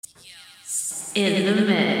in the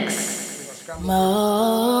mix.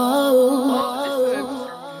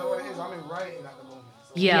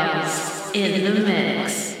 Yells in the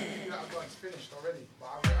mix.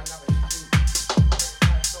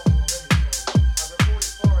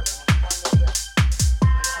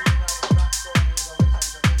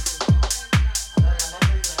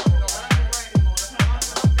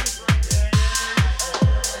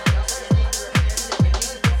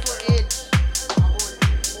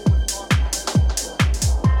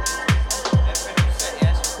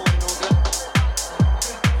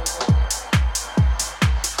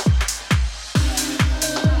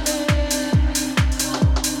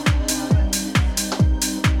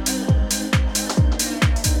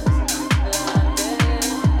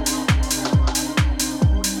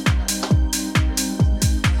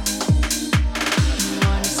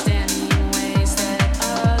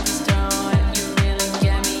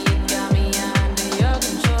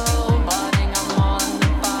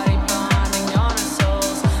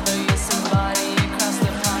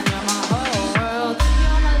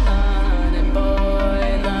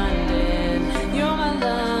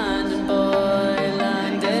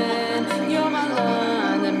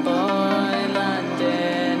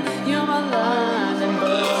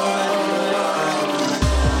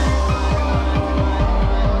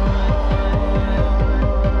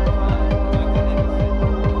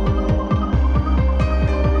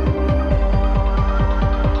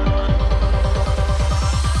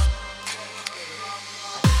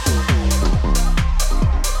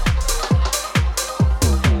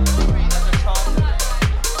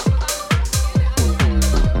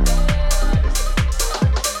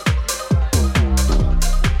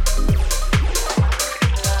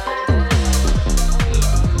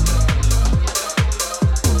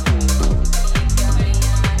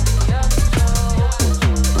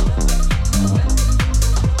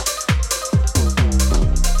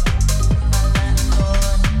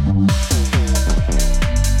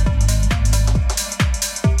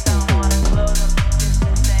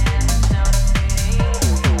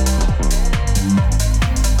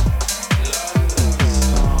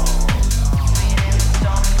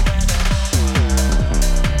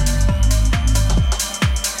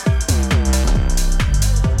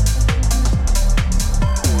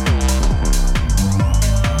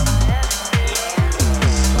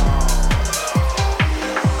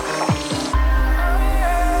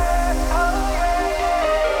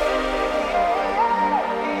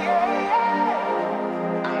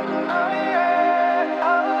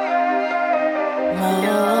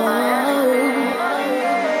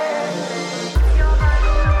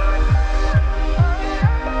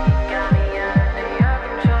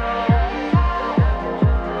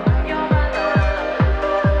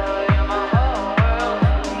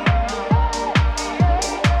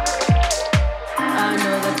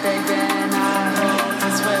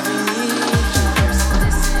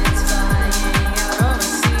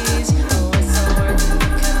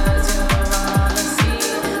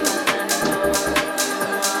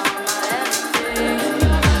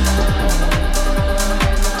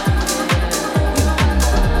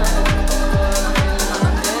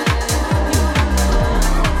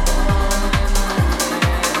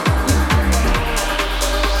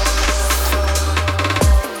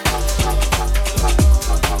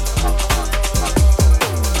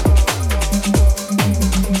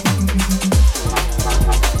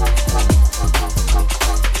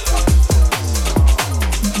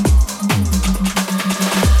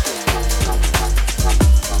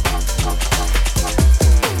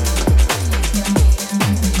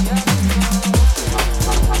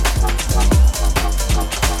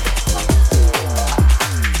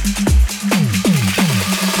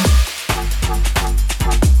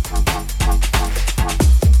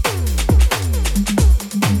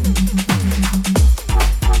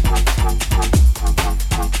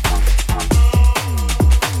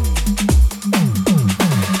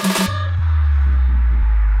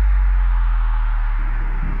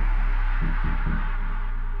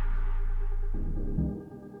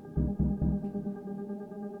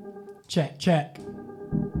 Check.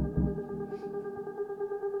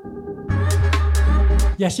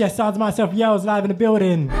 Yes, Sounds Myself Yells live in the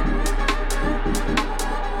building.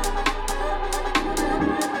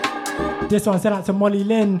 This one sent out to Molly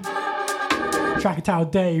Lynn. Track it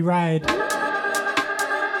out, Dirty Ride.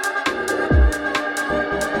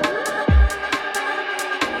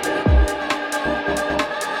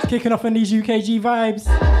 Kicking off on these UKG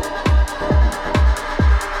vibes.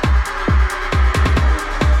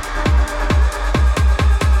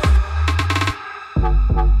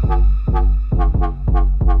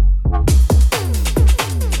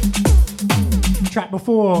 track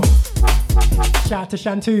before. Shout out to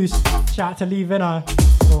Chanteuse. Shout out to Lee Vinner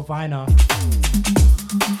or Viner.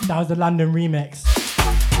 That was the London remix.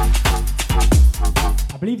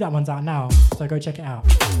 I believe that one's out now, so go check it out.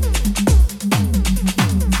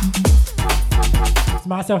 It's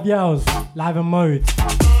myself, Yells, live in mode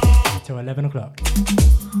till 11 o'clock.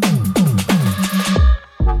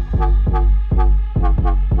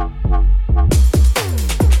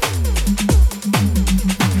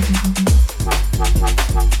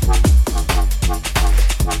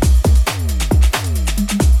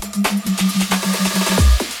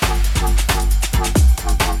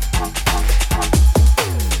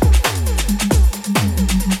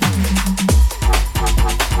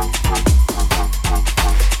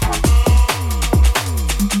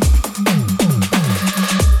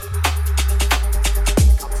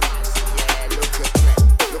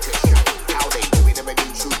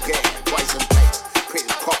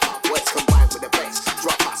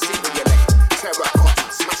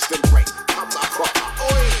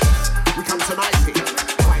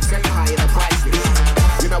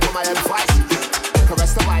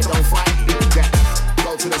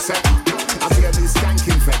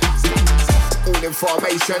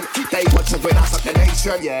 They watch it with us at the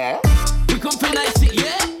nation, yeah. We come for nice it,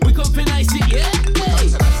 yeah. We come for nice it, yeah. Hey.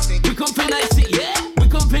 We come for nice it, yeah. We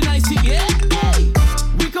come for nice it, yeah. Hey.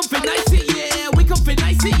 We come for nice it, yeah. We come for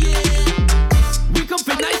nice it, yeah. We come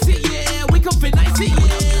for nice it, yeah. We come for nice it,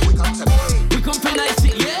 yeah. We come for nice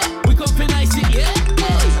it, yeah. We come for nice it, yeah.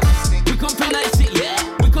 Hey. We come for nice it, yeah.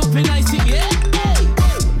 We come for nice it, yeah. Hey.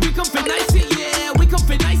 We come for nice it, yeah. We come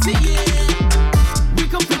for nice it, yeah. We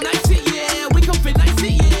come for nice it, yeah. We come for nice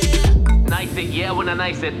it, yeah. Nice it, yeah, when I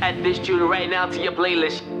nice it. Add this tune right now to your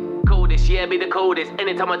playlist. Coldest, yeah, be the coldest.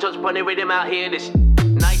 Anytime I touch upon the rhythm out here, this.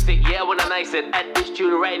 Nice it, yeah, when I nice it. Add this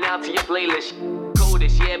tune right now to your playlist.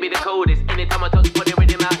 Coldest, yeah, be the coldest. Anytime I touch upon the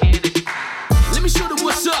rhythm out here, this. Let me show them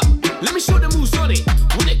what's up. Let me show them who's on it.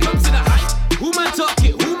 When it comes to the hype, who man talk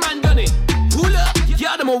it, who man done it. Pull up,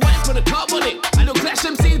 yeah, them a wipe for the cup on it. I don't clash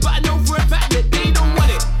them scenes, but I know for a fact that they don't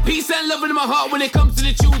want it. Peace and love in my heart when it comes to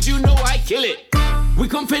the tunes, you know I kill it. We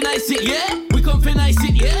come for nice it, yeah. We come for nice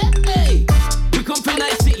it, yeah. Hey. We come for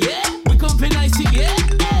nice it, yeah. We come for nice it, yeah.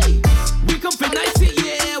 Hey. We come for nice it,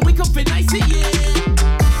 yeah. We come for nice it,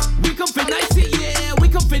 yeah. We come for nice it, yeah. We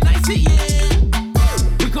come for nice it,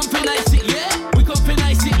 yeah. We come for nice it, yeah. We come for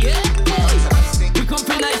nice it, yeah. Hey. We come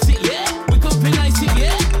for nice it, yeah. We come for nice it,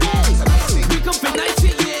 yeah. Hey. We come for nice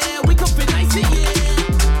it, yeah. We come for nice it, yeah.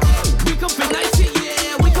 We come for nice it,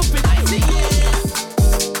 yeah. We come for nice it, yeah.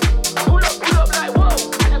 Pull up like whoa.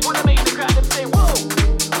 I just wanna make the crowd them say whoa.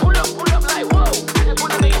 Pull up like whoa. I just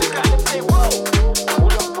wanna make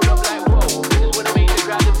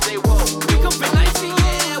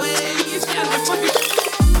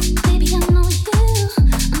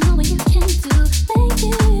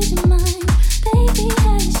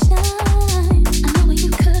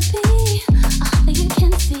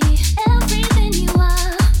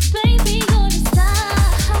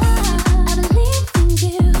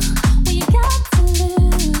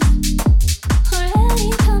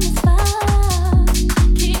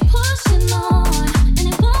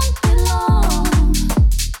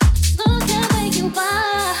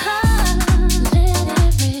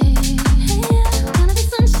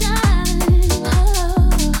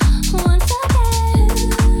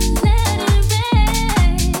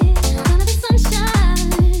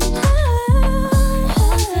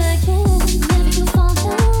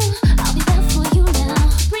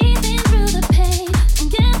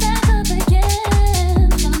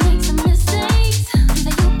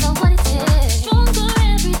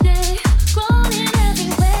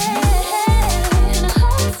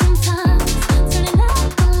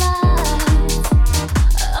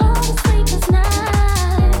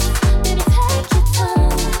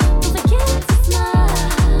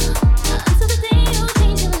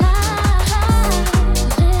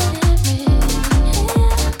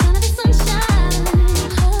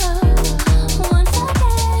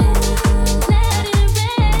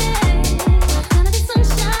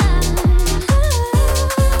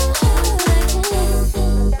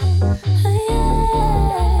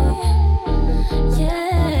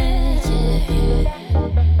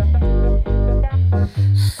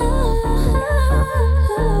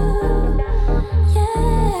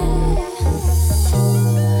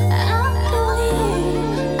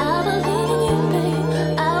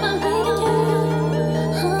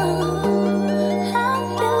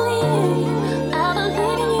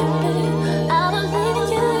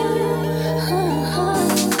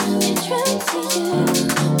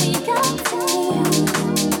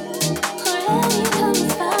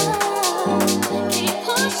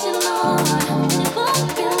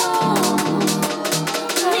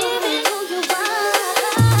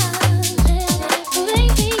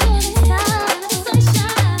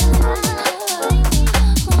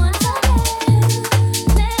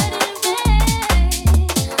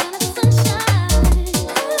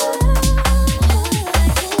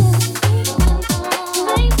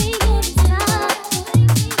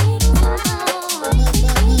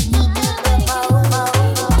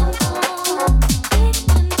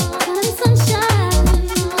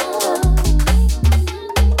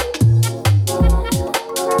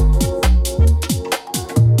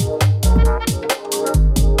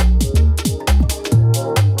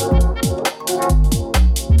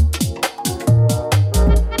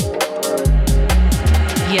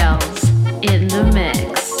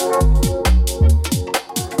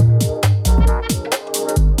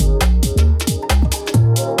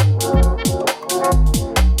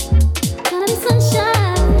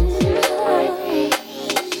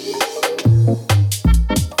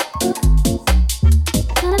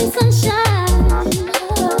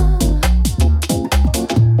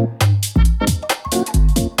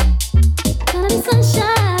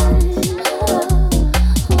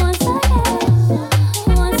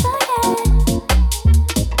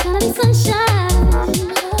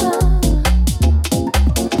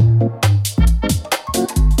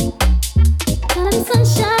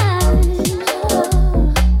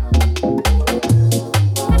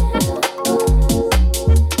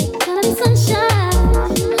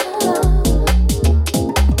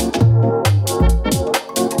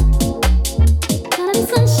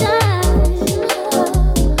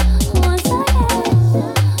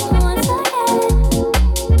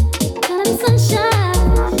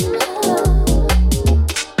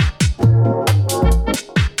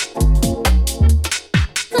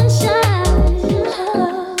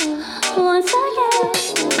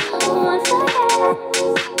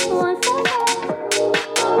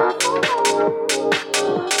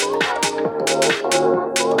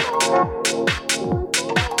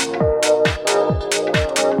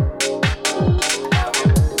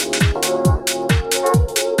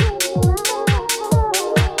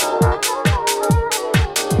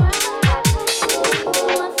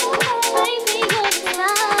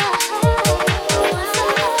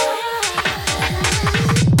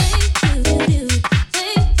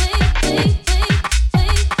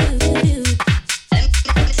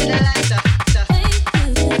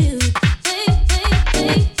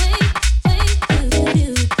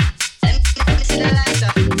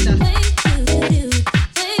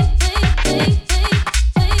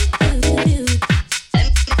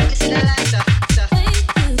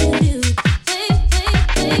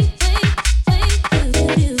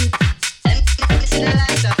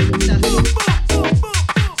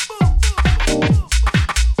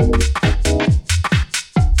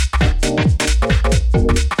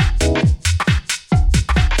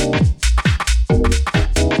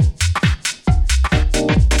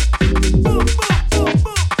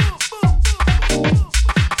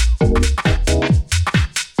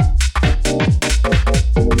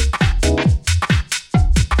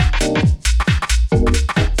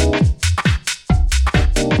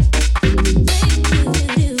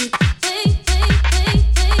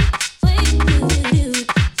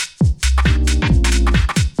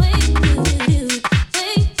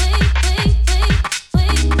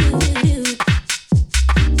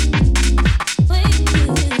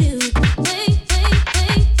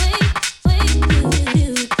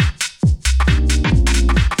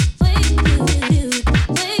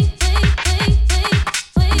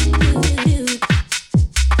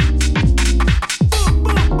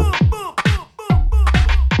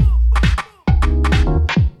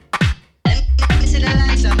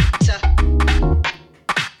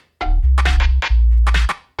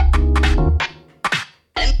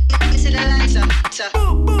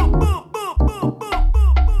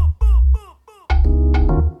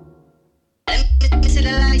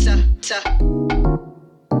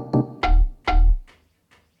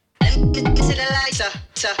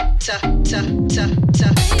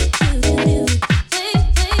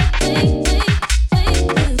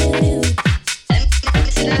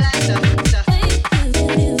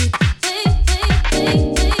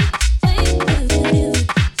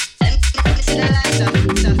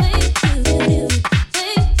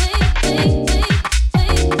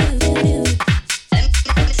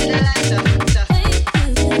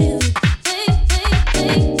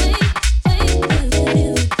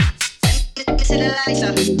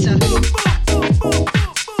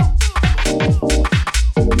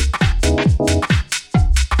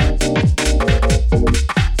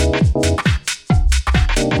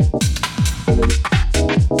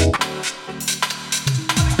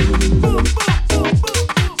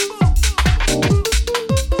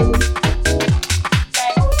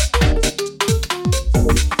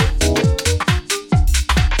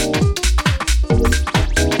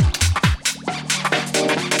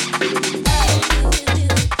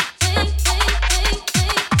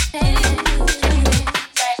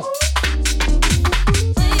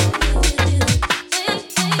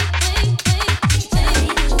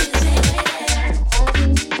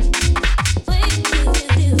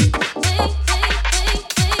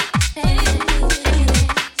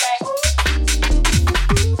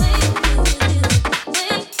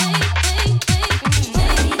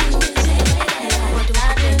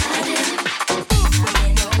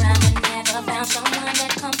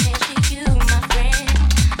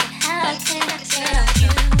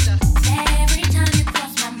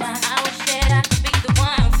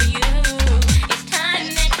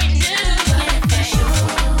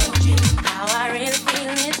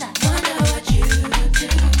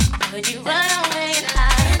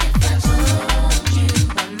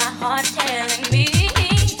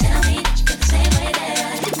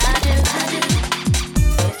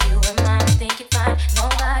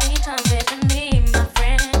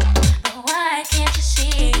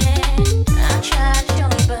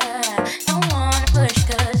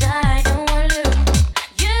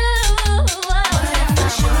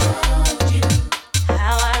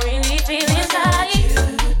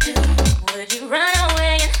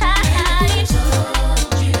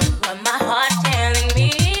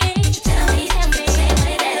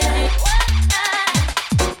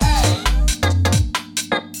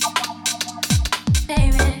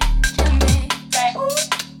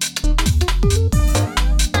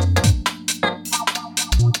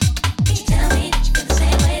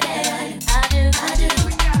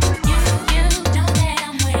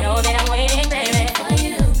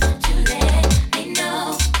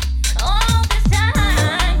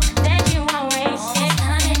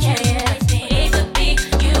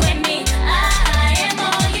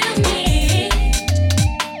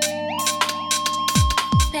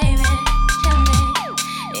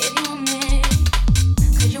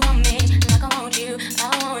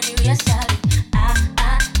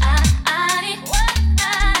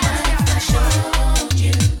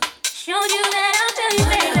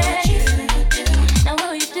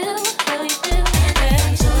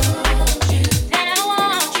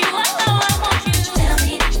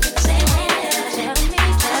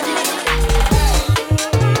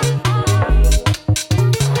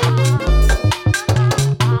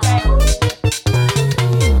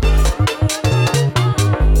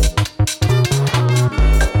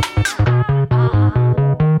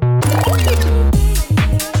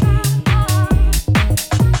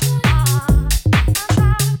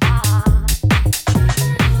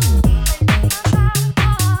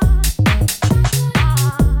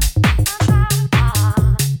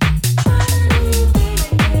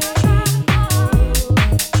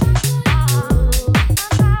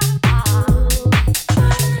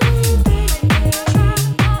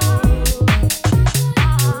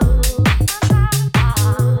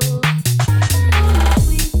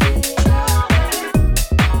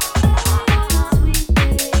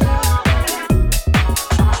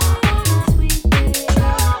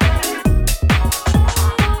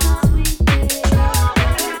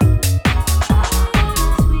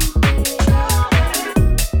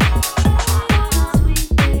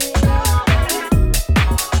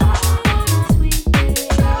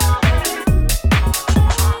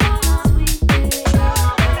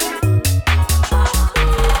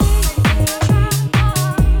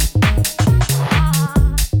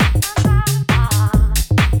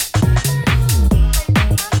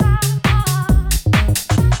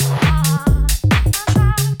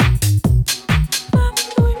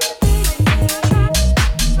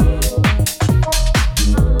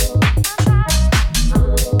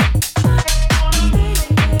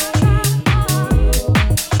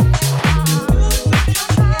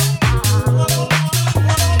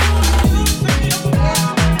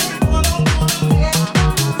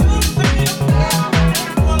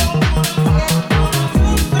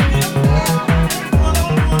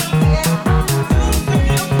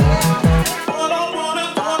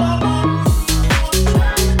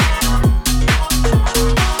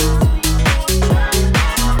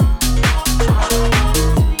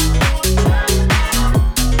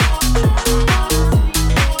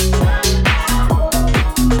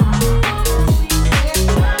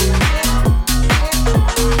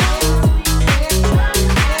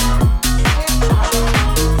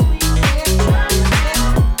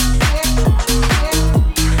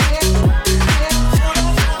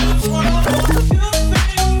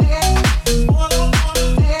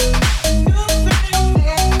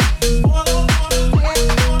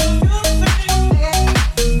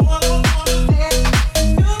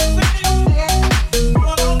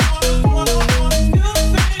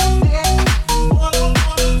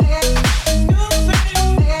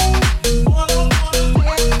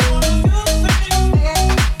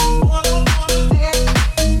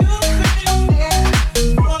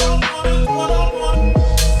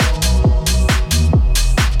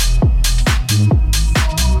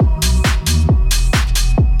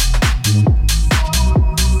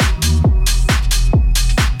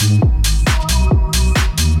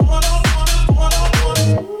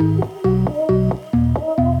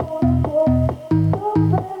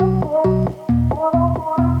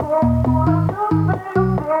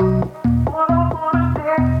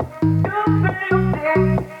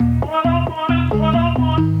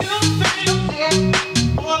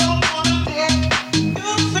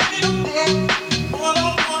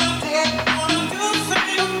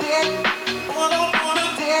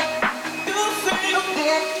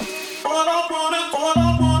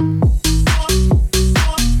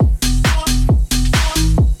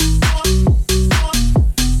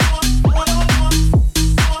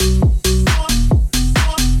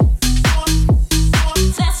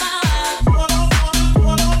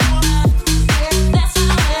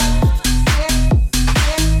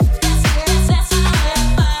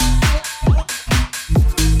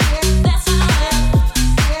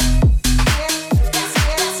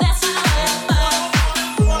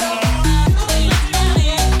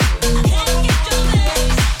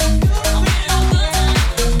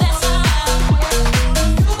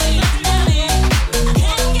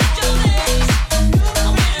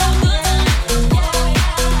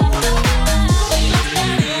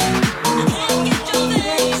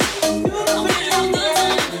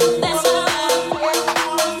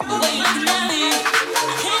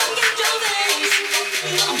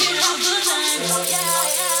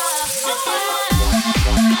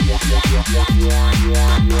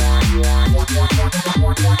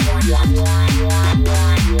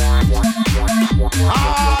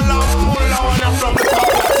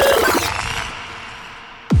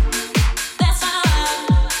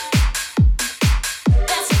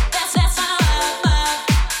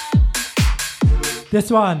This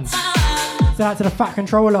one, send out to the Fat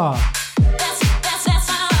Controller.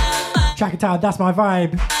 Track it out, that's my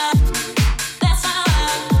vibe.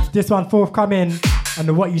 This one forthcoming on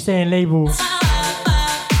the What You Saying label.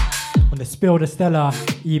 On the Spill the Stella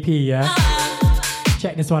EP, yeah?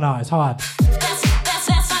 Check this one out, it's hard.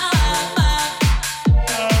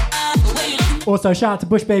 Also, shout out to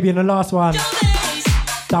Bush Baby in the last one.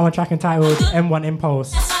 That one track entitled M1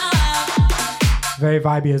 Impulse. Very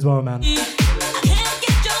vibey as well, man.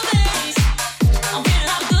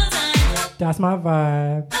 That's my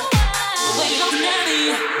vibe.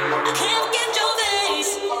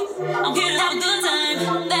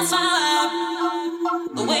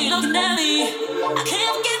 The way you're looking at me, I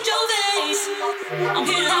can't forget your face. I'm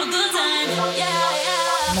here to have a good time. Yeah,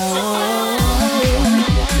 yeah.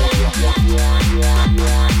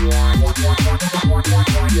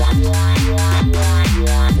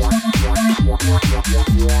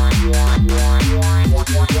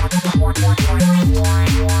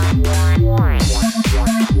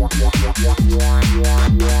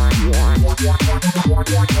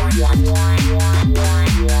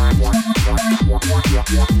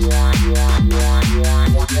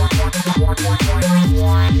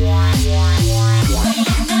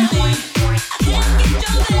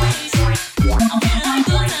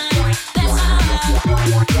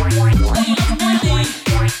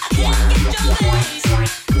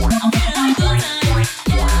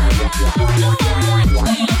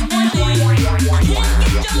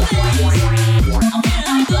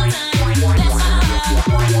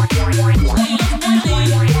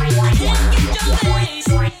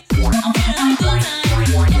 I'm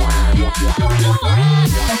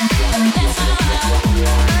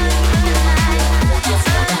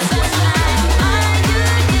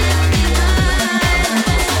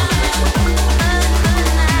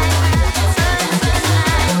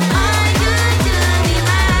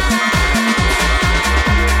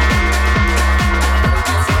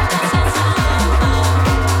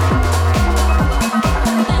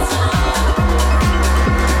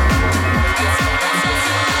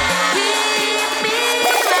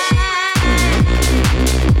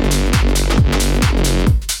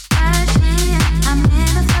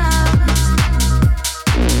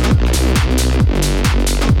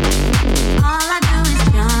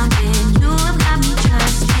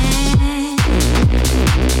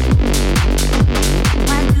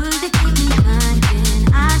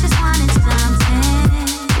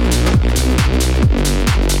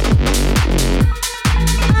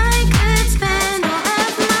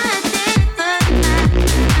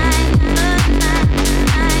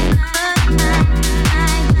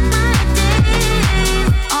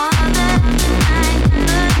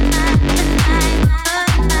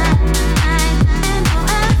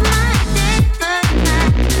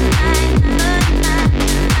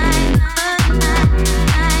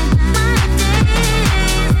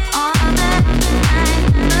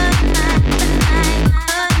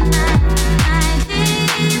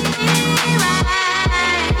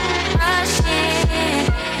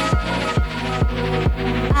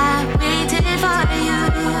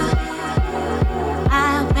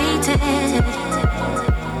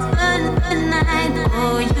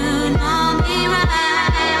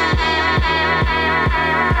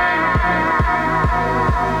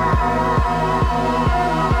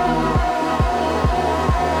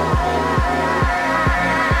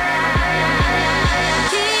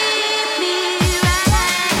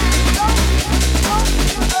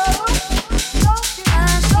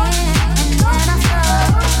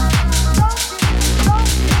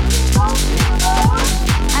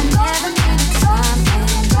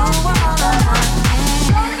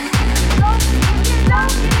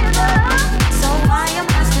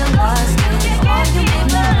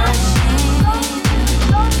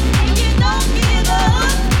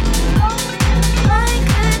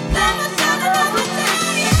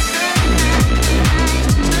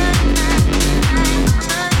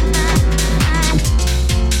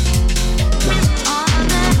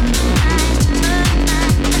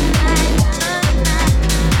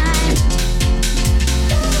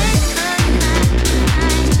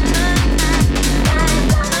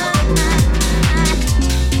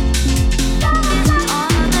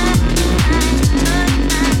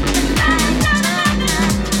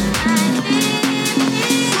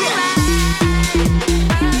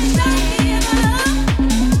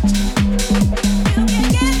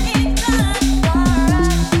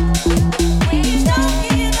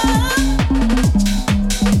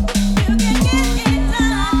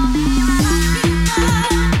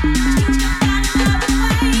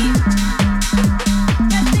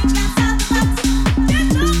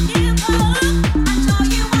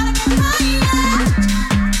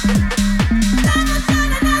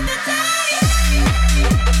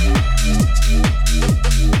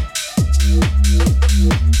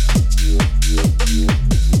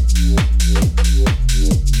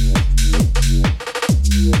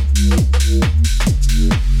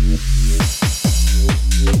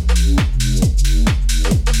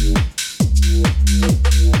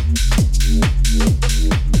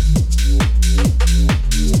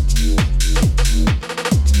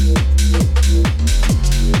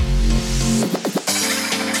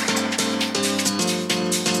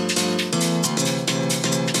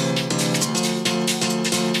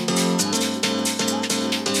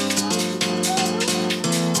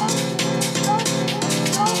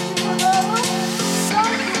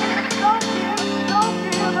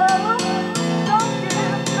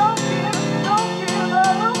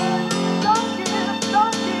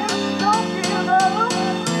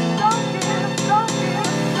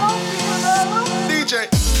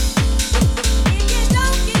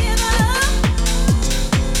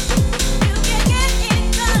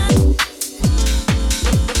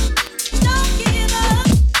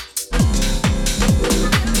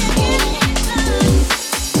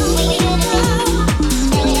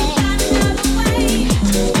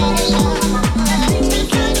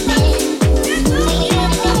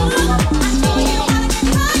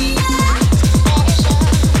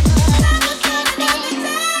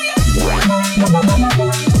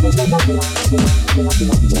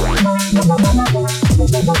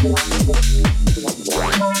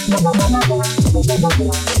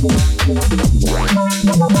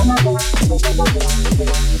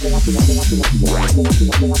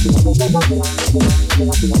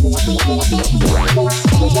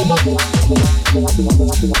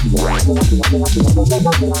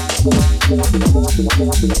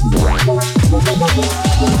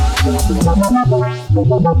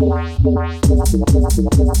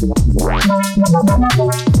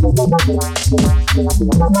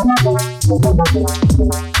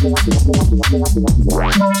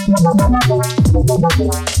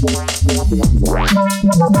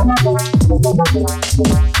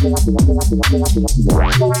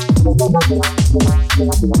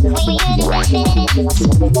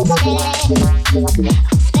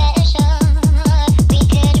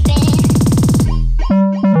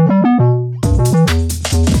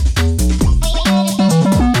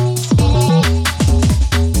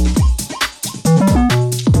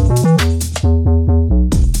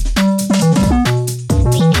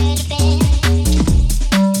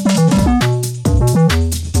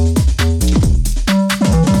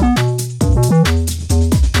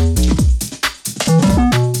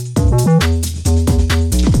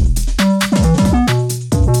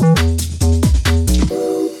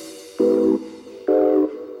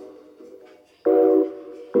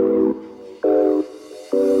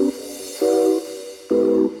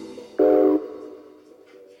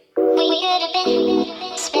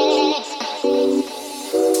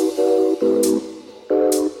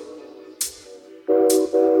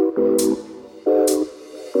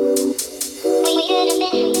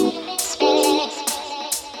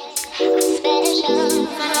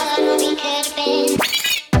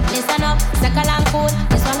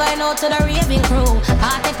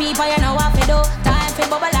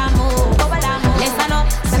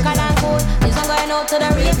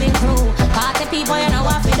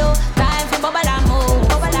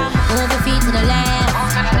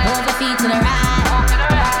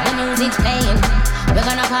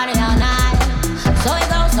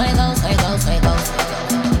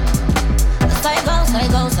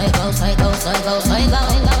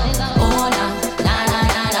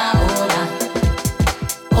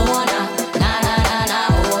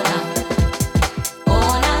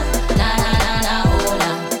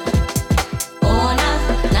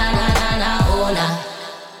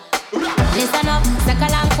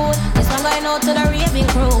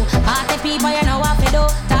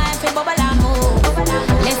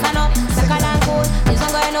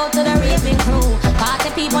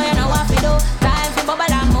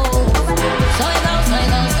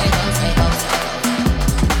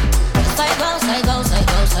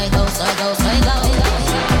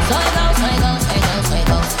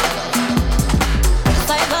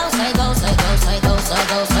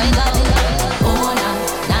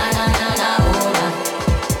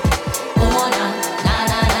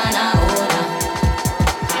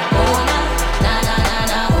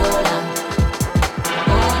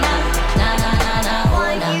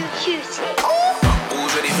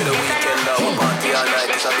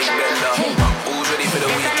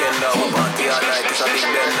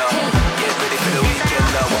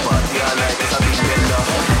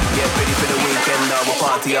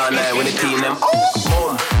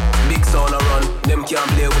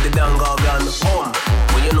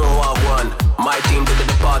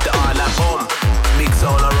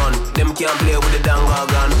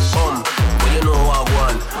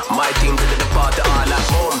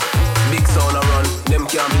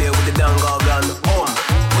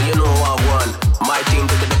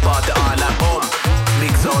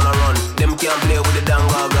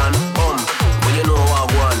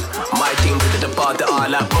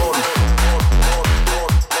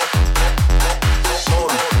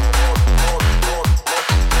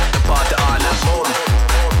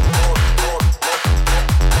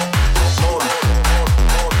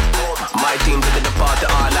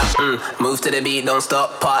Don't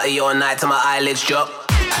stop, party all night till my eyelids drop.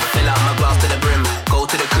 Fill out my glass to the brim. Go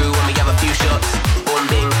to the crew when we have a few shots. Boom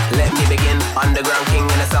bing, let me begin. Underground king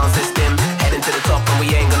in the sound system. Heading to the top and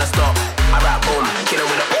we ain't gonna stop. I rap boom, kill it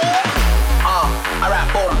with a I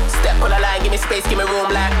rap boom. Step on the line, give me space, give me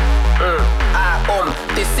room like. Boom.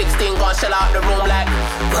 This 16 gon' shell out the room like.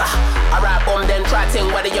 I rap boom, then try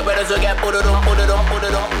ting. Whether your brothers will get put-a-dum.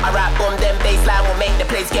 I rap boom, then baseline will make the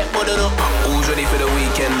place get put-a-dum. Who's ready for the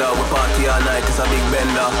weekend? We party all night, it's a big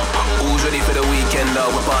bender. Who's ready for the weekend?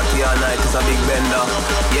 We party all night, it's a big bender.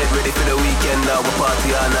 Get ready for the weekend, we party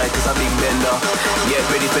all night, it's a big bender. Get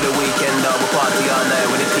ready for the weekend, we party all night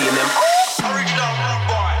with the team them. Original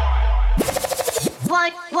boy.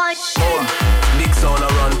 What? Boom. Big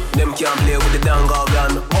can't play with the dangle gun.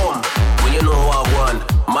 When you know what I want,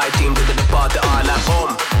 my team to the party all like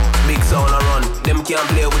big sound I run, them can't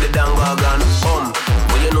play with the dangle gun.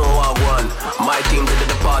 When you know what I want, my team to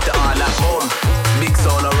the party all like big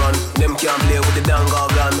sound I run, them can't play with the dangle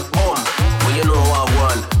gun. When you know what I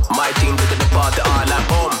want, my team to the party all like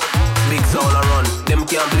big sound I run, them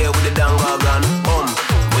can't play with the dangle gun.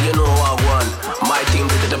 When you know what I want, my team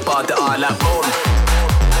to the party all like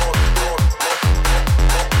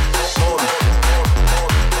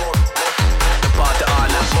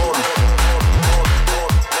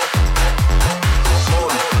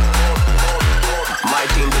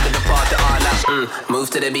move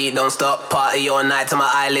to the beat, don't stop. Party all night till my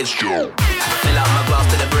eyelids drop. Fill out my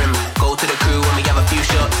glass to the brim. Go to the crew when we have a few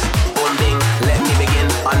shots. Boom bing, let me begin.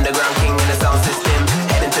 Underground king in the sound system.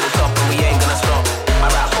 Heading to the top and we ain't gonna stop. I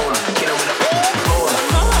rap home, kill it with a boom.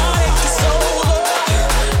 My heart is over.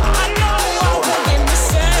 I know I won't get the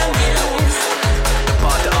same you. The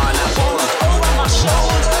party all night boom. Over my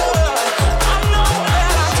shoulder. I know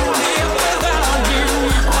that I can live without you.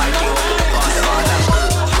 My king to the party all night boom.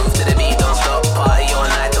 Move to the beat, don't stop. Party all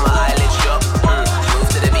night till my eyelids drop. Move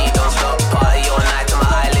to the beat, don't stop. Party all night till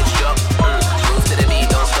my eyelids drop. Move to the beat,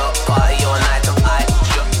 don't stop. Party all night till my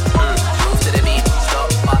eyelids drop. Move to the beat, stop. Party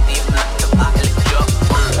all night till my eyelids drop.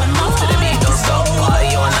 Move to the beat, don't stop.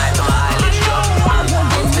 Party all night till my eyelids drop.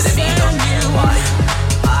 Move to the beat, don't stop. Party,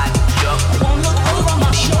 eyelids drop. Won't look over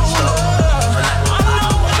my shoulder. I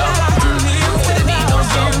know that I can live Move to the beat,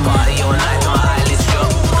 don't stop. Party all night till my eyelids drop.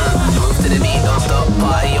 Move to the beat, don't stop.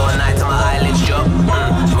 Party all night till my eyelids drop.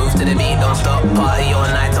 Move to the beat, don't stop. Party all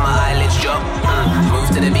night till my eyelids drop. Move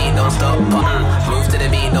to the beat, don't stop. Move to the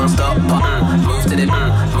beat, don't stop. Move to the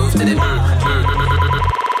move to the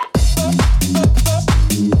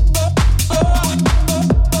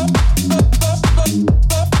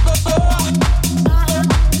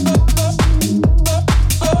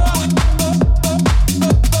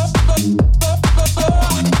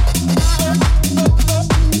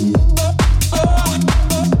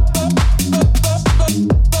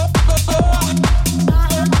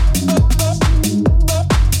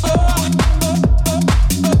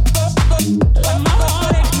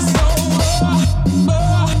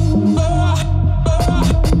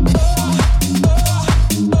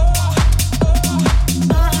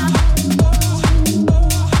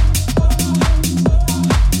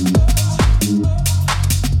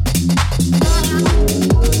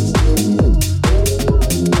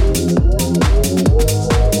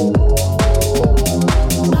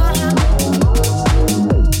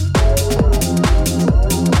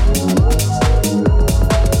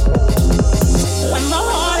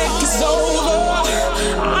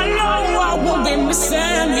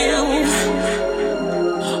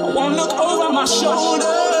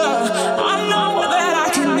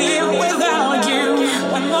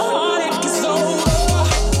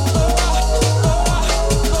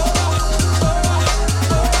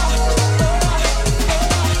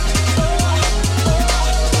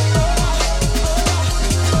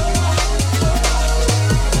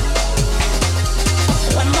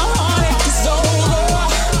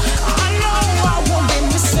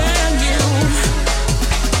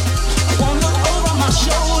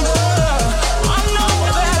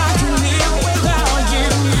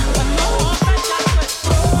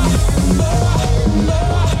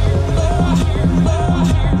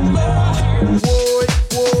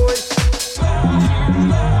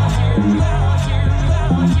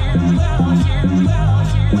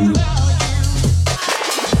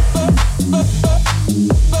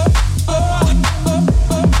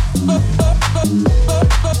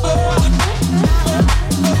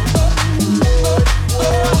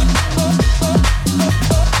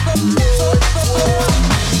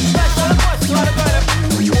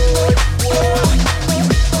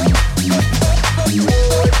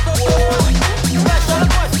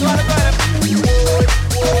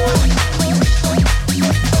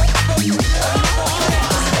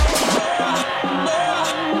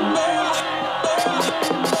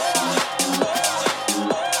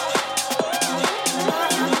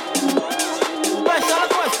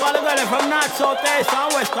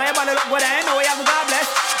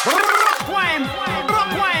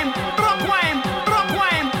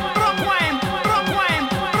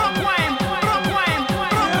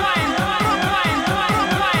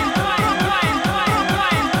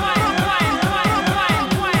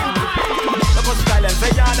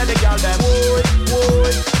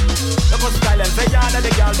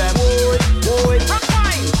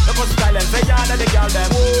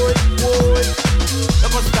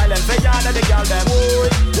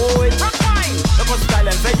Style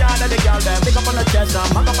and for y'all the girl them. Pick up on the chest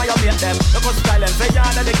and back up on your mate them. Look how styling for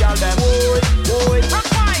y'all the girl them. Boy, rock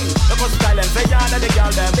wine. Look how styling for y'all the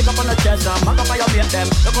girl them. Pick up on the chest and back up on your mate them.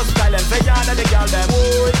 Look how styling for y'all the girl them.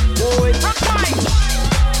 Boy, rock wine.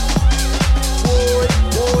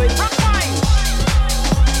 Boy, rock wine.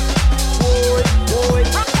 Boy,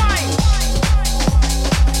 rock wine.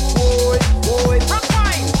 Boy, rock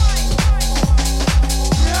wine.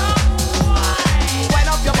 Wind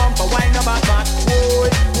up your bumper, wind your back, back. Boy.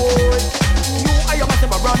 You are your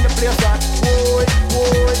massive around the place, that. Boy.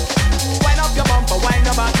 Wind up your bumper, wind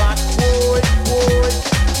your back, back. Boy.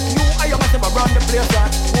 You are your massive around the place,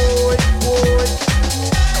 that. Boy.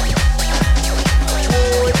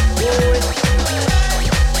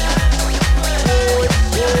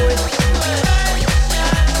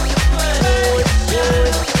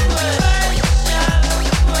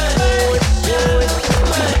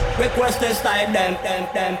 Request this time, them.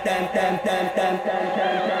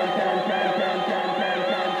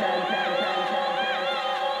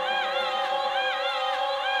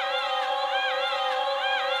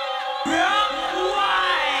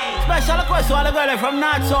 Special request to all the girls from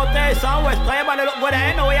north, south, east, and west. Everybody look good,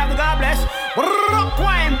 I know we have the God bless. Rock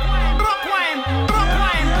wine, rock wine, rock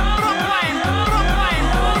wine, rock wine, rock wine, rock wine,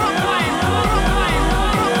 rock wine, rock wine, rock wine.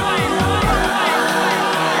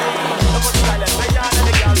 Look what's silent, we down in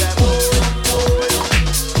the girl them.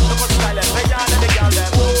 Look what's silent, we down in the girl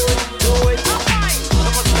them. Rock wine.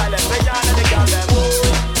 Look what's silent, we down in the girl them.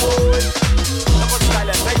 Look what's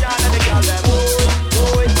silent, we down in the girl them.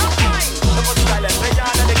 Rock wine. Look what's silent, we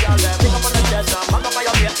down in the girl them. Pick up on the chest and back up on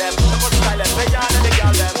your mate them. Look what's silent, we down in the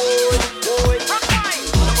girl them. Rock wine.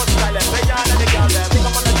 Look what's silent, we down in the girl them. Pick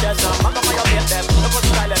up on the chest and back up on your mate them. Look what's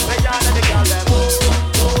silent, we down in the girl them.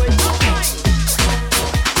 Rock wine.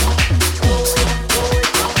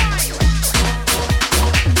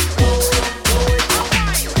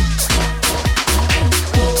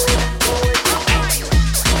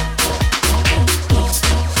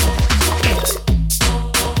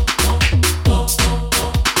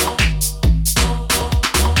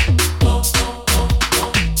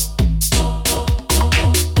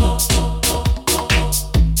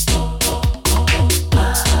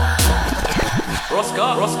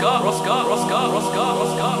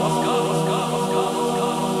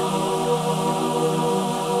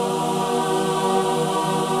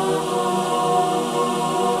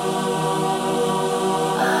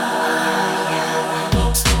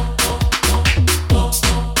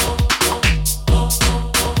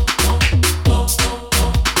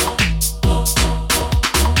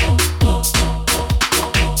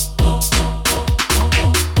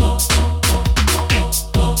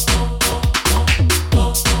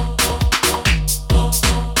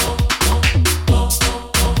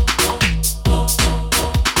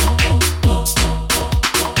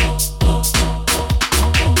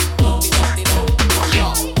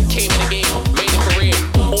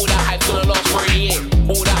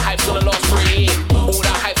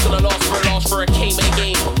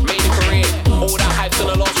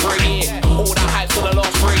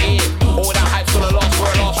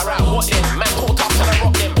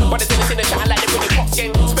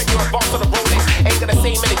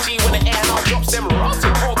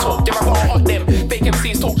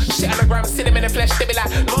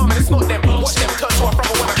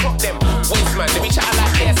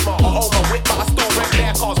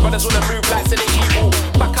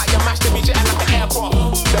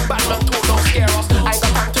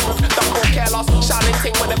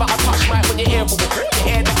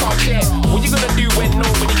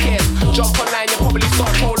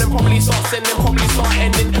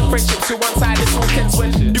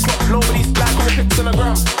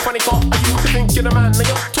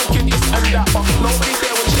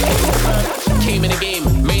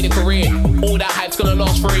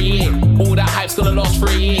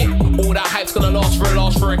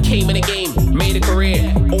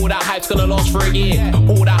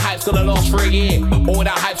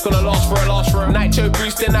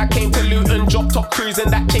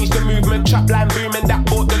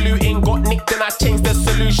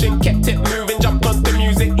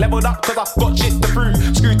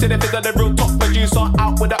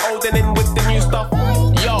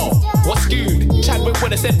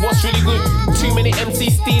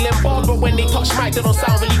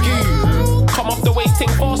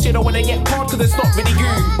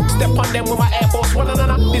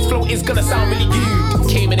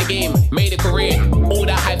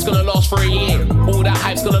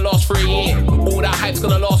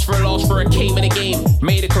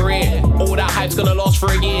 All that hype's gonna last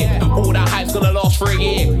for a year. All that hype's gonna last for a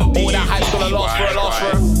year. All that hype's gonna last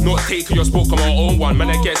for it. Not taking your spot, I'm my own one. Man,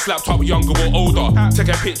 I get slapped up younger or older. Take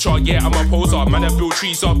a picture, yeah, I'm a poser. Man, I build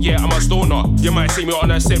trees up, yeah, I'm a stoner. You might see me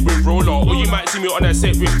on a set with roller, or you might see me on a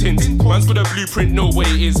set with tints. Man's got a blueprint, know what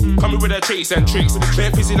it is. Coming with a trace and tricks.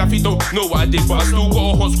 Bare fizzy like he don't know what I did, but I still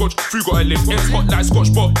got a hot scotch, through got a lift. Ends hot like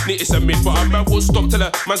scotch, but it's a myth. But a man won't stop till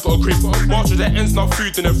a man's got a crib. Marshall that ends not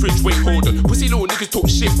food in the fridge, wait, hold on. Pussy little niggas talk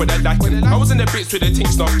shit, but I like it. I was in the bits with the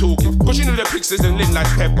things not talking. Cause you know the pictures and lit like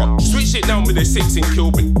pepper. Switch it down with the 6 in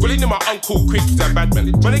Kilburn. Calling in my uncle quick and bad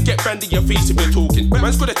man. When they get banned in your face if you're talking.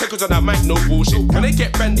 Man's got the takers on that mic, no bullshit. When they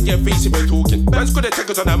get banned in your face if you're talking. Man's got the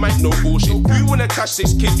takers on that mic, no bullshit. Who wanna catch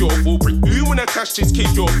this kid, you're a fool prick. Who wanna catch this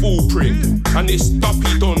kid, you're a fool prick. And it's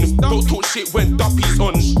Duppy done. Don't talk shit when Duppy's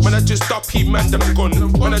on. When I just Duppy man, then I'm gone.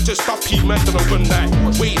 When I just Duppy man, then I'm gone.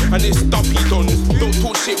 Like, wait, and it's Duppy done. Don't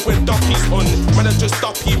talk shit when Duppy's on. When I just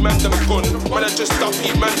Duppy man, then I'm gone. When I just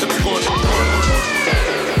Duppy man, then I'm gone.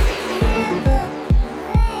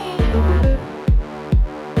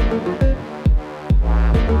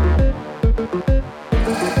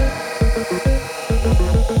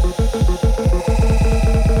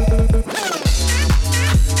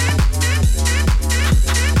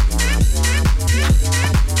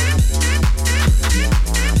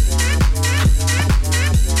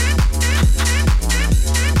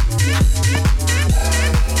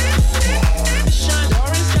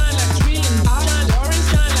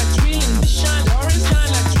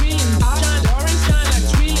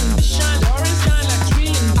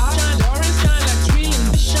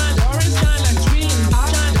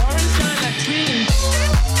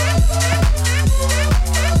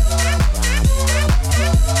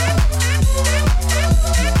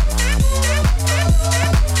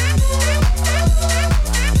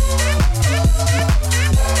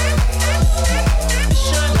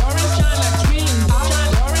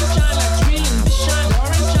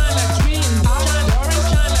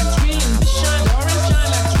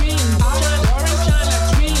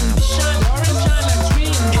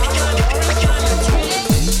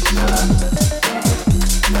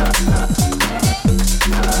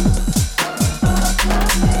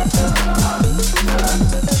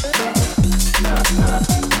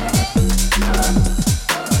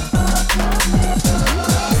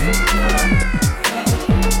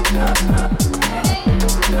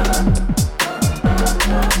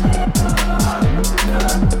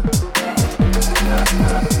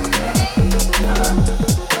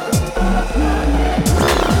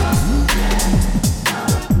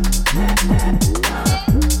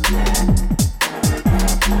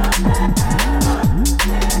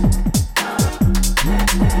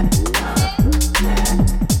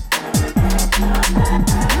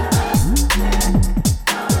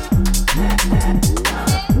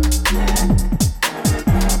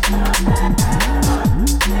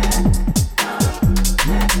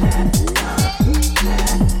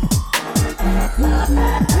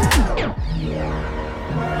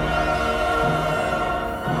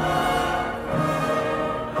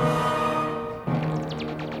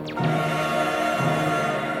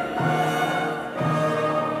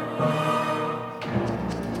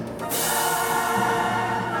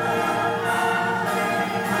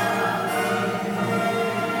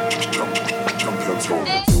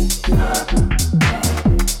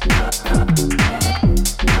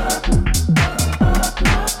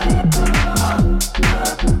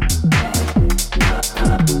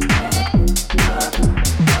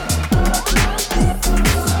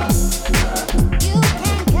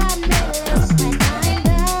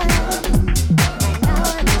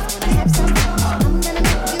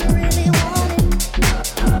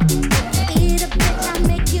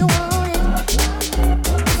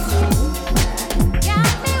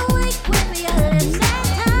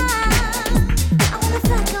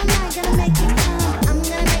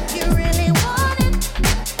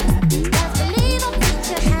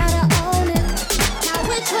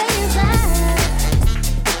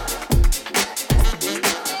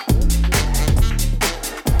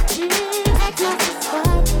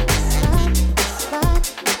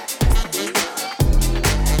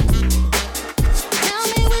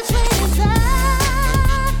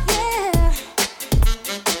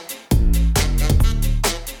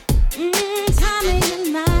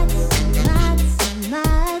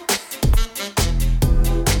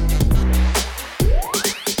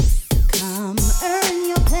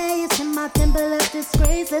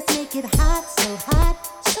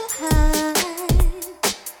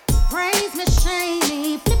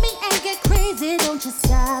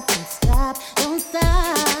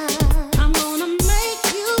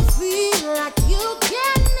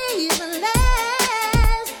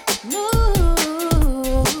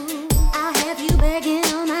 I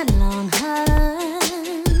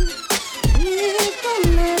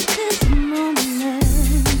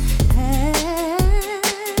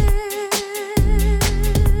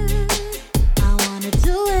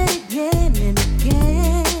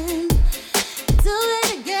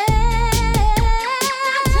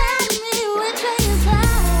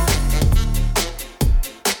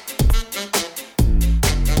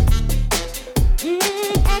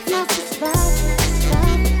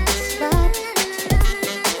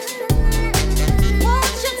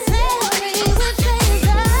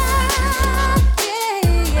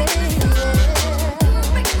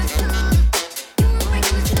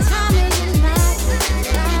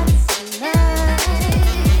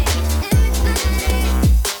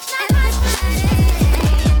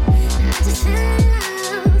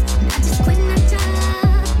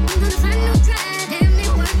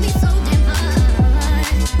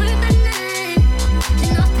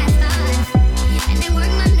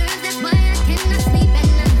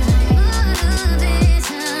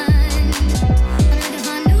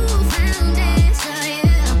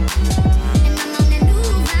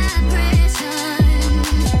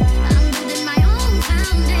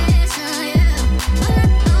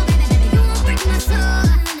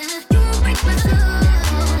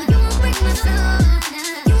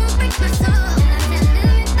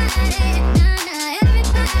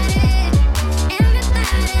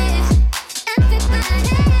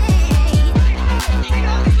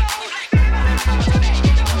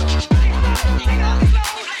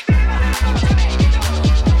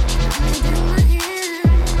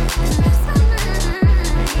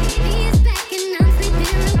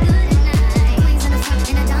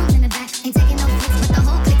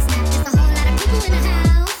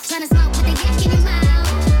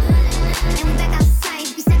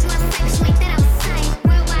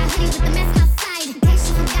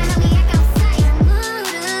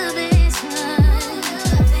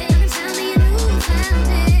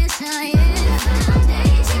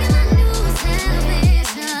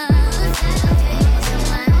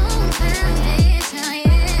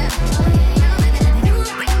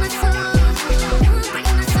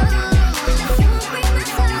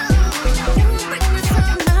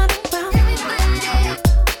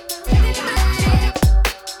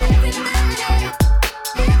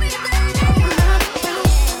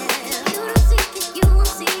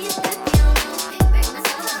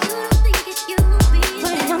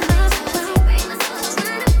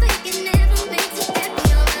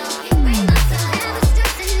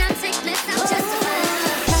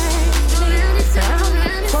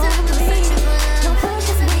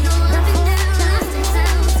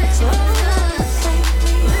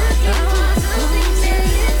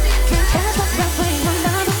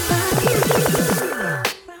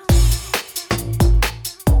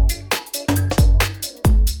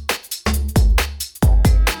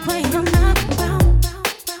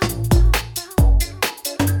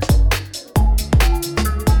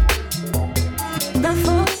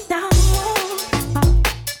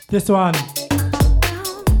This one.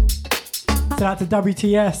 Shout out to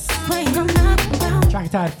WTS.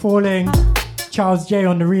 Track titled Falling. Charles J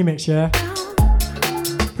on the remix, yeah?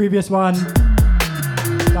 Previous one.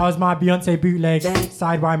 That was my Beyonce bootleg,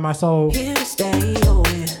 Sidewind My Soul.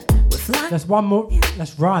 There's one more,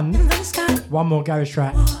 let's run. One more garage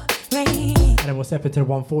track. And then we'll step into the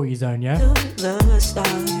 140 zone, yeah?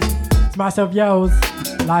 It's myself, Yells,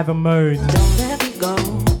 live on mode.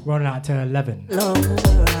 Running out to 11.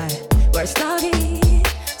 Where I started,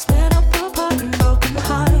 split up apart and broken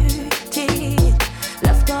hearted,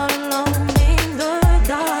 left all alone in the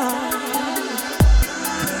dark.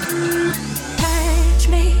 Catch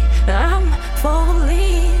me, I'm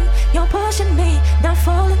falling. You're pushing me, not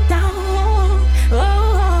falling down.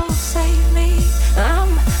 Oh, save me, I'm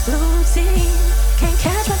losing. Can't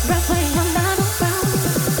catch my breath when I'm not around.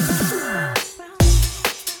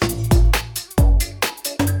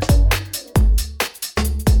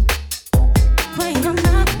 When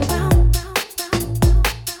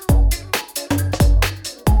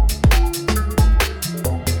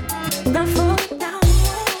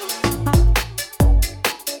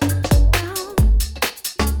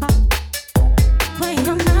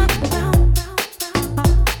you're not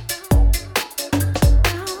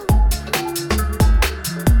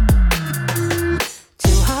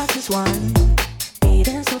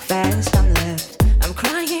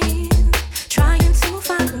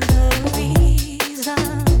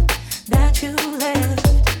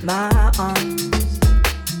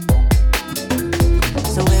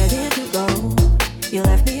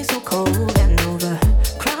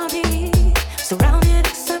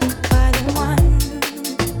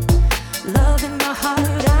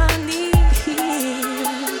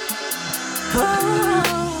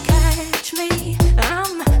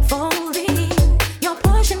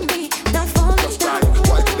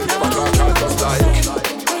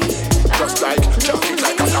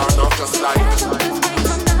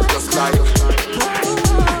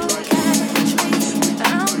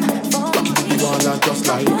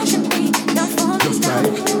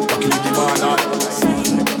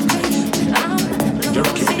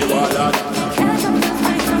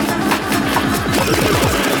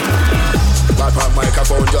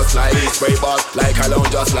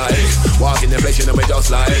just like. Walk in the place, you know me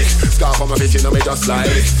just like. Scarf on my face, you know me just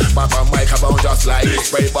like. Back on microphone just like.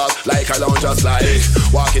 Spray bug like a lounge just like.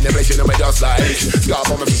 Walk in the place, you know me just like.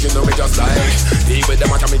 Scarf on my face, you know me just like. Deal with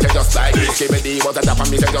them, I me say just like. Give me the water tap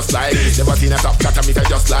and me say just like. Never seen a top cat and me say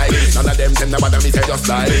just like. None of them tend to bother me say just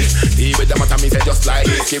like. Deal with them, I me say just like.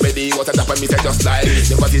 Give me the water tap and me say just like.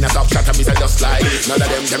 Never seen a top cat and me say just like. None of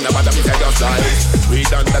them tend to bother me say just like. We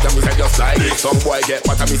done that and me say just like. Some boy get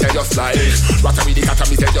what and me say just like. Rata with the cat and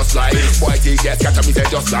me say just like. Boy T get cat and me say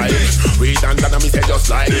just like. We done that and me say just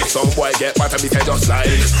like. Some boy get what and me say just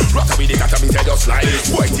like. Rata with the cat and me say just like.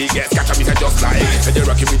 Boy T get cat and me say just like. And they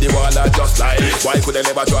rockin' with the wall just like. Why could they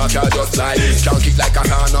never draw a car just like? Can't kick like a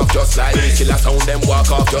hand off just like. Killer sound them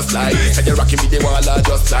walk off just like. And they rockin' with the wall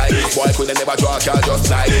just like. Why could they never draw a car just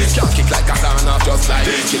like? Can't kick like a hand off just like.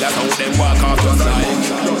 Killer sound them walk off just like.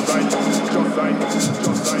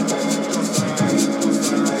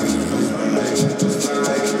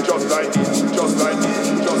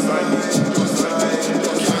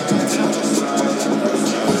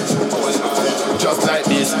 Just like,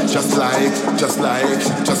 just like, just like,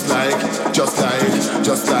 just like, just like,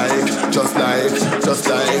 just like, just like this, just like, just like, just like, just like, just like, just like, just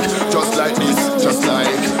like, just like this, just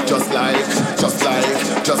like, just like, just like,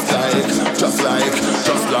 just like, just like,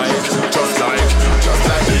 just like, just like, just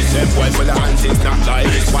like this. Them boy full of antics, not like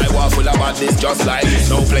my war full of badness, just like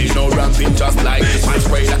no play, no ramping, just like man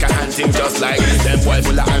spray like a hunting, just like them boy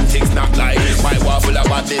full of antics, not like my war full of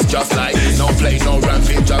badness, just like no play, no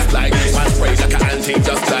ramping, just like man spray like a hunting,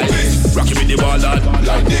 just like rocking with the warlord,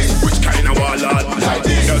 like this. Which kind of warlord, like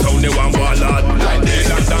this? There's only one warlord, like this.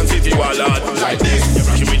 London City warlord, like this.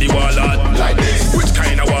 Rocking with the warlord, like this. Which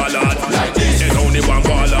kind of warlord, like this? There's only one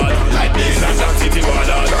warlord, like this. London City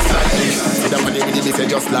warlord, just like this. See them on the video, me say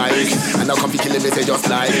just like. And now come killing me say just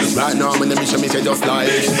like. Right now I'm on the mission, me say just like.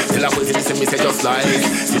 Till I put it, me say just like.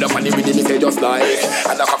 See them on the video, me say just like.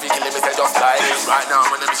 And now come killing me say just like. Right now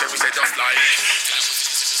I'm on the mission, me say just like.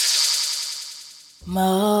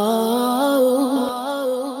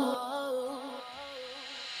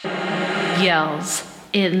 Yells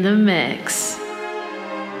in the mix.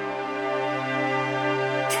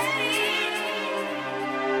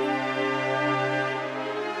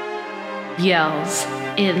 Yells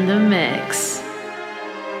in the mix.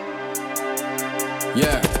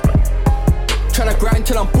 Yeah. Tryna grind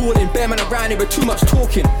till I'm balling, bare man around here with too much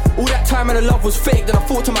talking. All that time and the love was fake, then I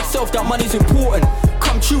thought to myself that money's important.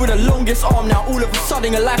 Come true with the longest arm, now all of a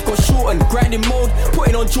sudden your life got shortened. Grinding mode,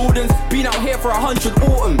 putting on Jordans, been out here for 100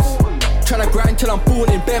 autumns. Tryna grind till I'm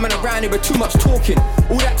balling, bare man around here with too much talking.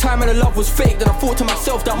 All that time and the love was fake, then I thought to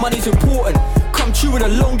myself that money's important. Come true with the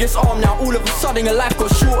longest arm, now all of a sudden your life got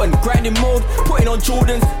shortened. Grinding mode, putting on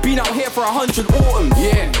Jordans, been out here for 100 autumns.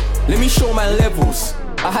 Yeah, let me show my levels.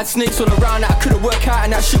 I had snakes all around that I couldn't work out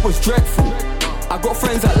and that shit was dreadful. I got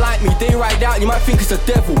friends that like me, they ride out and you might think it's a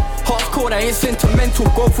devil. Hardcore, I ain't sentimental,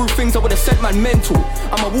 go through things I would've said man mental.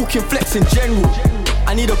 I'm a walking flex in general.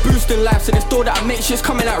 I need a boost in life, so this door that I make shit's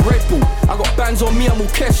coming like Red Bull. I got bands on me, I'm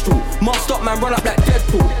orchestral. Masked up man, run up like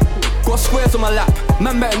Deadpool. Got squares on my lap,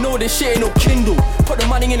 man better know this shit ain't no Kindle. Put the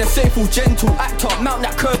money in a safe, all gentle. Act up, mount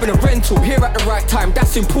that curb in a rental. Here at the right time,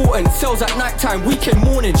 that's important. Sales at night time, weekend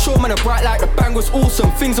morning. Show man a bright light, the bang was awesome.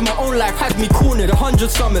 Things in my own life had me cornered. 100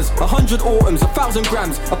 summers, 100 autumns, 1,000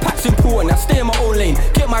 grams. A pack's important, I stay in my own lane.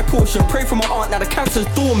 Get my portion, pray for my aunt, now the cancer's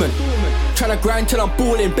dormant. Tryna grind till I'm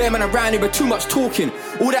balling, bare man around here with too much talking.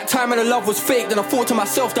 All that time and the love was fake, then I thought to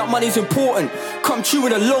myself that money's important. Come true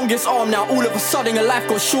with the longest arm, now all of a sudden your life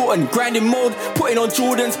got shortened. Grinding mode, putting on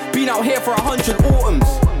Jordans, been out here for 100 autumns.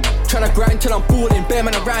 Tryna grind till I'm balling, bare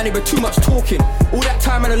man around here with too much talking. All that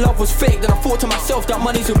time and the love was fake, then I thought to myself that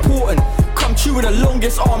money's important. Come true with the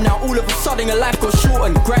longest arm, now all of a sudden your life got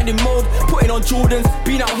shortened. Grinding mode, putting on Jordans,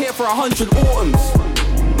 been out here for 100 autumns.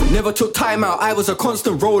 Never took time out, I was a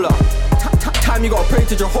constant roller. Time you gotta pray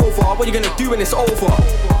to Jehovah, what you gonna do when it's over?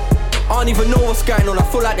 I don't even know what's going on, I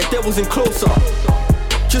feel like the devil's in closer.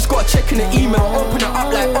 Just gotta check in the email, open it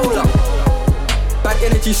up like Ola. Bad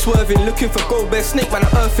energy swerving, looking for gold, bear snake man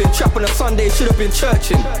on earthing. Trap on a Sunday, should've been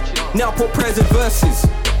churching. Now I put prayers and verses.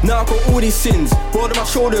 Now I got all these sins, rolled on my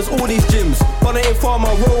shoulders, all these gyms. But I ain't far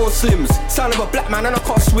my roll slims. Sound of a black man and I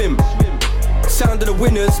can't swim. Sound of the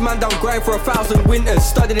winners, man down grind for 1,000 winters.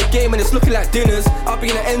 Study the game and it's looking like dinners. I'll be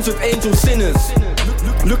in the ends with angel sinners.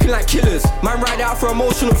 Looking like killers, man ride out for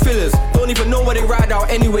emotional fillers. Don't even know where they ride out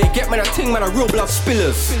anyway. Get man a ting, man a real blood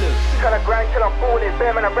spillers. Tryna grind till I'm falling,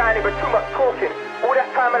 bare man around here with too much talking. All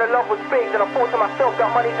that time and the love was fake, then I thought to myself that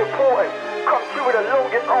money's important. Come through with the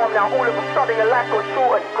longest arm, now all of a sudden your life got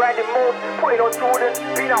shortened. Grinding more, putting on Jordan,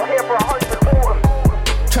 been out here for 100 autumns.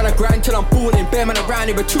 Tryna grind till I'm balling, bare man around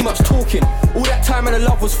here with too much talking. All that time and the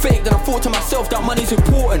love was fake, then I thought to myself that money's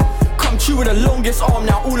important. Come true with the longest arm,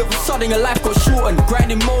 now all of a sudden your life got shortened.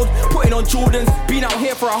 Grinding mode, putting on Jordans, been out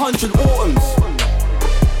here for 100 autumns.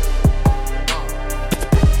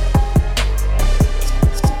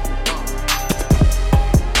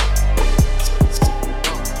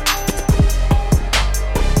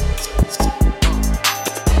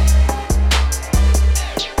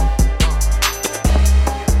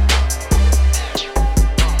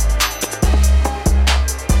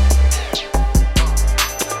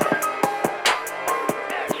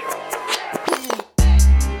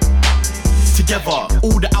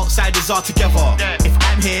 All the outsiders are together. If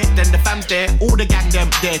I'm here, then the fam's there. All the gang them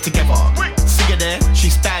there together. Singer there,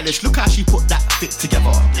 she's stylish. Look how she put that fit together.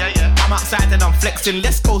 I'm outside and I'm flexing.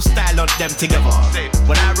 Let's go style on them together.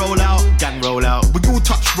 When I roll out, gang roll out. We all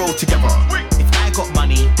touch roll together. If I got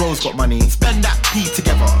money, bro's got money. Spend that P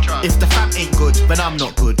together. If the fam ain't good, then I'm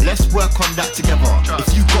not good. Let's work on that together.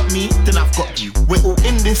 If you got me, then I've got you. We're all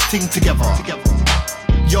in this thing together.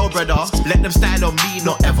 Yo brother, let them style on me,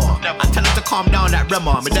 not ever. I tell them to calm down like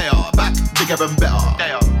Rema, but they are back, bigger and better.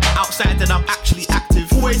 Outside then I'm actually active,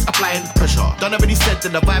 always applying pressure. Done already said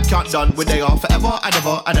that the vibe can't done with they are forever and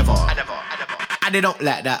ever and ever. And they don't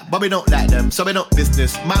like that, but we don't like them, so we don't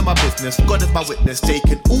business. Mind my business, God is my witness. They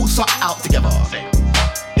can all sort out together.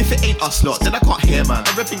 If it ain't us lot, then I can't hear man.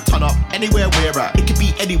 Everything turn up, anywhere we're at. It could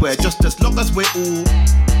be anywhere, just as long as we're all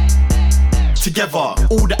together.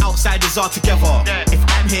 All the outsiders are together. If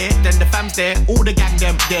I'm here, then the fam's there. All the gang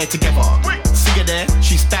them there together. Singer there,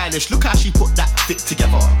 she's stylish. Look how she put that fit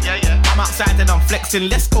together. I'm outside and I'm flexing.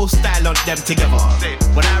 Let's go style on them together.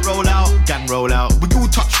 When I roll out, gang roll out. We all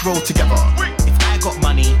touch roll together. If I got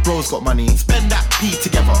money, bro's got money. Spend that P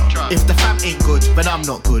together. If the fam ain't good, then I'm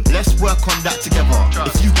not good. Let's work on that together.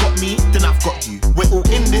 If you got me, then I've got you. We're all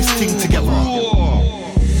in this thing together.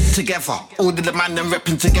 Together, all of the man them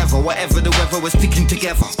repping together. Whatever the weather, we're sticking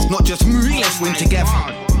together. Not just me, let's win together.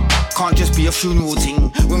 Can't just be a funeral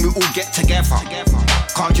thing when we all get together.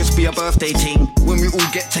 Can't just be a birthday thing when we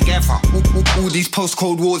all get together. All these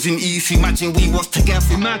post-Cold Wars in East, imagine we was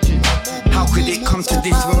together. Imagine. How could it come to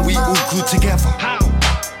this when we all grew together? How?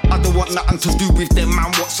 I don't want nothing to do with them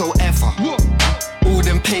man whatsoever. All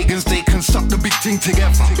them pagans, they can suck the big thing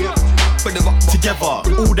together. Together,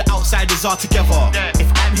 all the outsiders are together.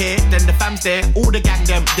 If I'm here, then the fam's there. All the gang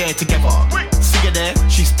them there together. Singer there,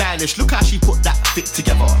 she's stylish. Look how she put that fit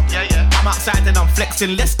together. I'm outside and I'm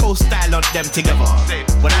flexing. Let's go style on them together.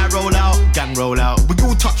 When I roll out, gang roll out. We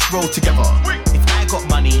all touch roll together. If I got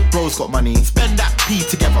money, bro's got money. Spend that P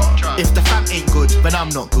together. If the fam ain't good, then I'm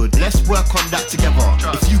not good. Let's work on that together.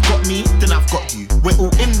 If you got me, then I've got you. We're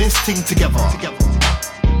all in this thing together.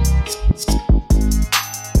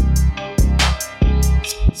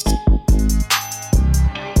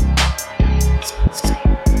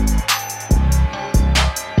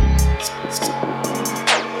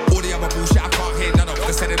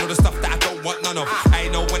 I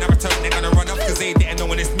know when I return they're gonna run off, cause they didn't know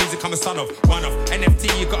when this music I'm a son of. One off,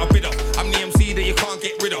 NFT you got a bid off. I'm the MC that you can't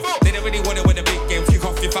get rid of. They don't really want it when the big game kick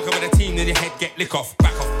off. You fucking with a team then your head get lick off.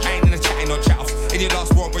 Back off, I ain't in a chat, ain't no chat off. In your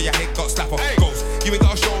last war bro your head got slap off. Ghost, you ain't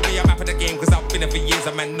gotta show me a map of the game, cause I've been here for years,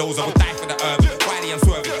 a man knows I would die for the urban. Wiley I'm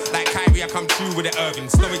swerving, like Kyrie I come true with the Irving.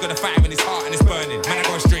 Snowy got a fire in his heart and it's burning. Man I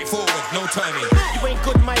go straight forward, no turning. You ain't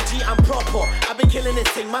good my G, I'm proper. I've been killing this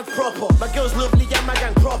thing, man's proper. My girl's lovely and my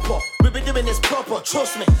gang proper. We've been doing this proper,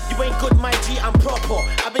 trust me. You ain't good, my G, I'm proper.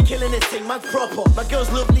 I've been killing this thing, man's proper. My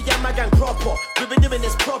girl's lovely and my gang proper. We've been doing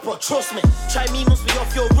this proper, trust me. Try me, must be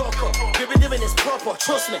off your rocker. We've been doing this proper,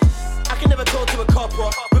 trust me. I can never talk to a copper.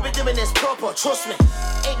 We've been doing this proper, trust me.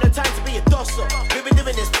 Ain't no time to be a dosser. We've been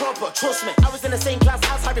doing this proper, trust me. I was in the same class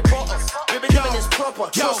as Harry Potter. We've been doing this proper,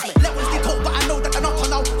 trust me. Let us get caught, but I know that they're not on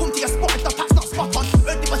now. Come to your spot if the pack's not spot on.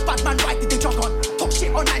 Heard it was bad man, right, did they jog on? Talk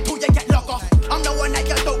shit online till you get logged off. I'm the one that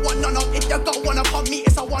you don't want none of. If you don't wanna pump me,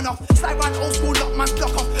 it's a one-off. Slide round old school, lock man's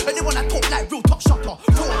block off. And they wanna talk like real top shotter.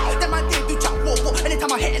 Raw, them man they do chat war, but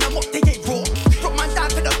anytime I hit them up, they get raw. Drop man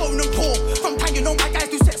down to the bone and pour. From time you know my guys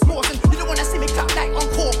do sex more. And you don't wanna see me clap like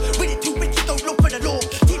encore. With it too rich, you don't look for the law.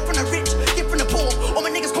 Deep from the rich, deep from the poor. All my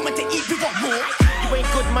niggas coming to eat, we want more. You ain't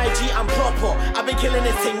good, my G, I'm proper. I've been killing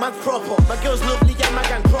this thing, man's proper. My girl's lovely and my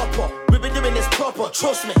gang proper. We've been doing this proper,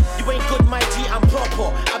 trust me. You ain't good, my G, I'm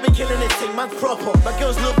proper. I've been killing this thing, man's proper. My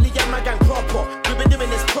girl's lovely and my gang proper. We've been doing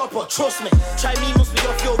this proper, trust me. Try me, must be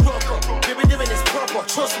off your rocker. We've been doing this proper,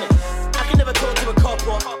 trust me. I can never talk to a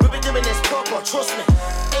copper. We've been doing this proper, trust me.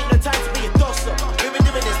 Ain't no time to be a dosser. We've been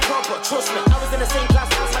doing this proper, trust me. I was in the same class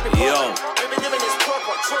as Harry Potter. We've been doing this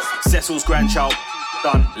proper, trust me. Cecil's grandchild.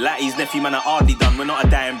 done. Latty's nephew, man, are hardly done. We're not a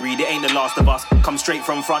dying breed, it ain't the last of us. Come straight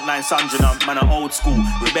from frontline Sundrum, man, are old school,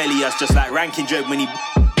 rebellious, just like Rankin Dread when he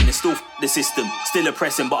it's still the system, still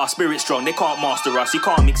oppressing, but our spirit's strong. They can't master us, you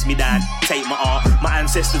can't mix me down. Take my art, my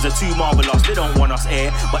ancestors are too marvelous. They don't want us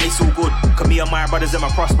here, but it's all good. Cause me and my brothers, them are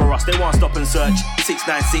prosperous. They won't stop and search.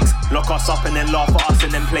 696, lock us up and then laugh at us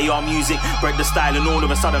and then play our music. Break the style and all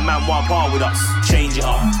of a sudden man want par with us. Change it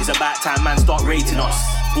up, it's about time man start rating us.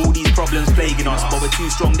 All these problems plaguing us, but we're too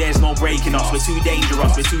strong, there's no breaking us. We're too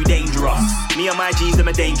dangerous, we're too dangerous. Me and my G's, them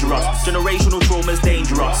are dangerous. Generational trauma's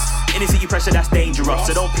dangerous. Inner city pressure, that's dangerous,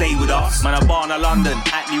 so don't play with us. Man, I'm born in London,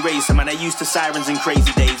 Hackney racer. Man, I used to sirens in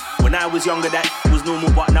crazy days. When I was younger, that was normal,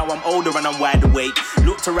 but now I'm older and I'm wide awake.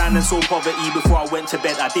 Looked around and saw poverty before I went to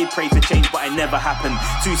bed. I did pray for change, but it never happened.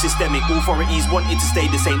 Too systemic, authorities wanted to stay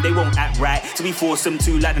the same. They won't act right, so we force them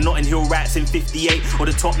to, like the Notting Hill Rats in 58 or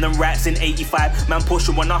the Tottenham Rats in 85. Man, push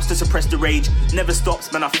them on us to suppress the rage. Never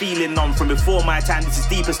stops, man, I'm feeling numb from before my time. This is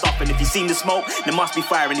deeper stuff, and if you seen the smoke, there must be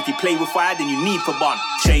fire. And if you play with fire, then you need for bun.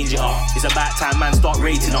 Change it up, it's about time man start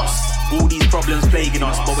rating us. All these problems plaguing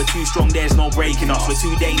us, but we're too strong, there's no breaking us. We're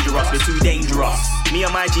too dangerous, we're too dangerous. Me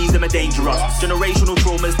and my G's, them are dangerous. Generational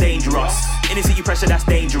trauma's dangerous. Inner city pressure, that's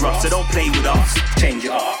dangerous, so don't play with us. Change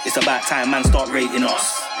it up, it's about time man start rating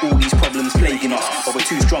us. All these problems plaguing us, but we're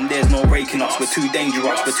too strong, there's no breaking us. We're too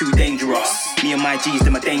dangerous, we're too dangerous. Me and my G's,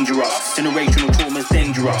 them are dangerous. Generational trauma's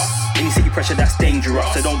dangerous. Inner city pressure, that's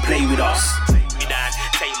dangerous, so don't play with us. Me dad,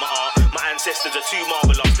 take my art. My ancestors are too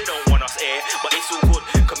marvelous, they don't want us here, but it's all good.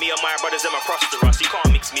 Cause me and my brothers, them are prosperous. You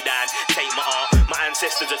can't mix me down, take my art. My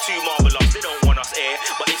ancestors are too marvelous, they don't want us here,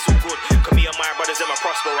 but it's all good. Cause me and my brothers, them are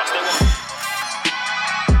prosperous. They want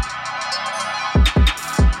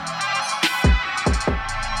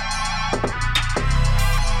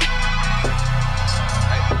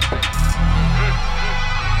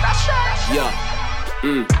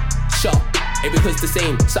sure. Everything's the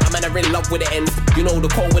same, something man are in love with the ends. You know the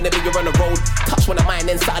cold whenever you're on the road. Touch one of mine,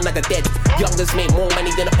 then something like a dead. Youngers make more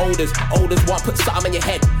money than the olders. Olders want put something on your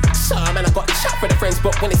head. Something man, I got chat for the friends,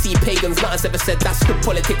 but when they see pagans, nothing's ever said. That's good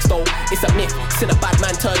politics though, it's a myth. Seen a bad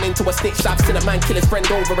man turn into a snitch. I've seen a man kill his friend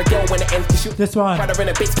over a girl when it ends. This one. Brother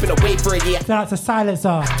in a bit's been away for a year. Send out to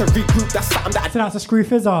Silencer. To regroup, that's something that I send out to Screw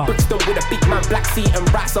Fizzar. Brixton with a big man, black seat and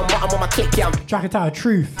rats on what I'm on my click, yeah. Track it out of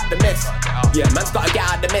Truth. The mess. Yeah, man's gotta get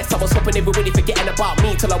out of the mess. I was hoping everybody forgetting about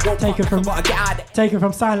me till I woke taken up. From, gotta get out. Taken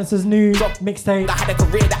from Silencer's new mixtape. I had a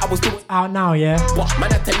career that I was doing. Out now, yeah. What?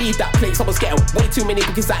 Man had to leave that place. I was getting way too many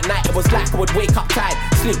because that night it was like I would wake up tired,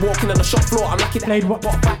 sleepwalking on the shop floor. I'm lucky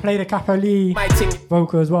that played a Capo Lee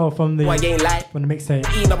vocal as well from the mixtape.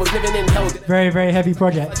 I was living in hell. Very, very heavy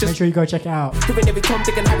project. Make sure you go check it out. Giving every Tom,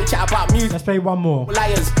 Dick and Harry chat about music. Let's play one more.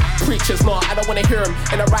 Liars, preachers, no, I don't wanna hear them.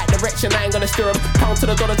 In the right direction, I ain't gonna steer them. Pound to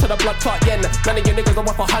the dollar to the blood clot, yeah. None of your niggas are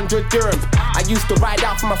worth 100 dirham. I used to ride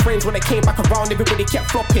out for my friends when they came back around, everybody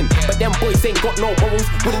kept flopping. But them boys ain't got no morals,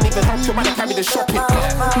 wouldn't even help your man to carry the shopping.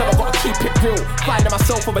 Never gotta keep it real, finding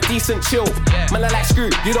myself with a decent chill. Man, I like screw,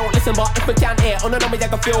 you don't listen, but if I can't hear, on the number I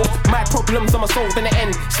can feel. My problems I'ma solve in the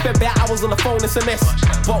end. Spend bare hours on the phone, it's a mess.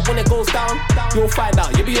 But when it goes down, you'll find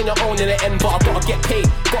out. You'll be on your own in the end, but I gotta get paid,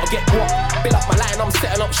 gotta get what? Build up my line, I'm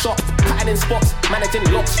setting up shop, patting in spots, managing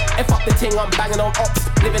locks. F up the ting, I'm banging on ops,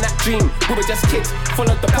 living that dream. We were just kids,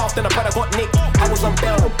 followed the path, then a brother got nicked. I was on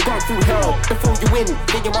bail, going through hell. Before you win,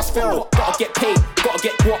 then you must fail. Gotta get paid, gotta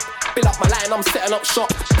get what? Build up my line, I'm setting up shop,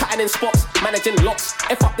 patting in spots, managing locks.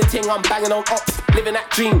 F up the ting, I'm banging on ops, living that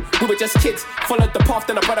dream. We were just kids, followed the path,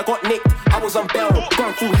 then a brother got nicked. I was on bail,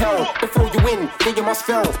 going through hell. Before you win, then you must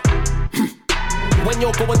fail. When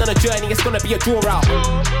you're going on a journey, it's gonna be a draw out.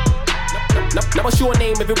 Now what's your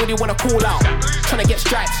name? Everybody wanna call out. Tryna get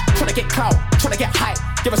stripes, tryna get clout, tryna get hype,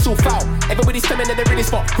 give us all foul. Everybody's coming in the really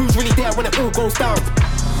spot. Who's really there when it all goes down?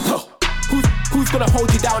 Who's gonna hold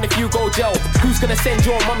you down if you go jail? Who's gonna send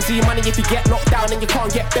your mumsy money if you get knocked down and you can't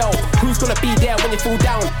get bail? Who's gonna be there when you fall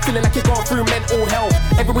down, feeling like you're going through mental hell?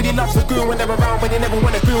 Everybody loves the goon when they're around, when you never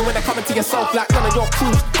wanna goon when they're coming to yourself like none of your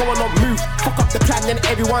crew. Going on move, fuck up the plan then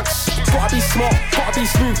everyone. Gotta be smart, gotta be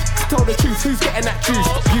smooth. To tell the truth, who's getting that juice?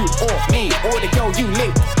 You or me or the girl you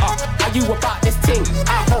link up? Are you about this thing?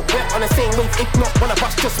 I hope we're on the same wave. If not, one of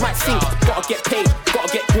us just might sink. Gotta get paid, gotta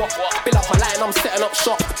get what? Build up my line, I'm setting up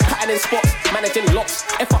shop, patting in spots, managing locks.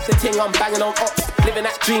 F up the ting, I'm banging on ops, living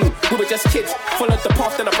that dream. We were just kids, followed the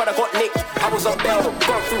path, then a brother got nicked. I was on bail,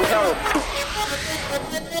 going through hell.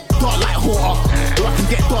 Dark like Horta, or I can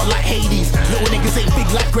get dark like Hades. Little niggas ain't big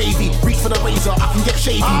like gravy. Reach for the razor, I can get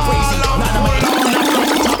shady, crazy.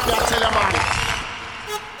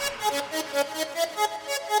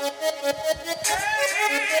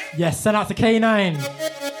 Yes, send out to K9.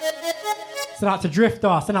 Send out to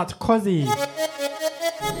Drifter. Send out to Cozzy.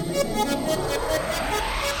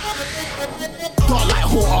 Dark like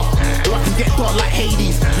Horta, or I can get dark like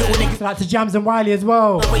Hades. Little niggas. Send out to Jams and Wiley as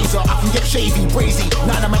well. Razor, I can get shavy, brazy.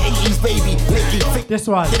 None of my 80s, baby. Lately, this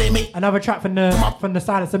one. Another track from the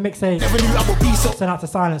Silencer mixtape. Never knew I would be so. Send out to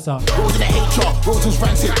Silencer. Rolled in the HR, roads was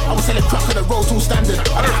rancid. I was selling crack on the roads all standard.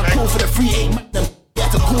 I don't have call for the 3-8 Magnum. Yeah,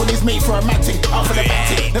 to call his mate for a matting. Out for the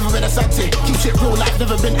batting, never been a satting. Keep shit real life,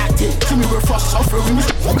 never been acting. See me with frost, I'll throw me.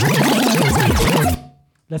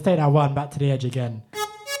 Let's take that one back to the edge again.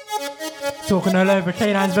 Talking all over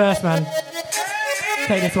K9's verse, man.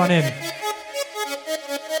 Take this one in.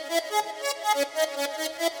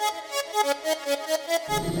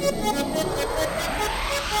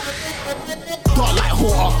 Dark like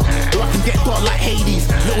Horta, or I can get dark like Hades.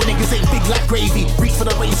 Little niggas ain't big like gravy. Reach for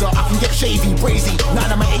the razor, I can get shavy, brazy.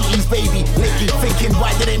 None of my 80s, baby. Lately thinking,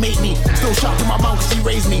 why did they make me? Still shout to my mom cause she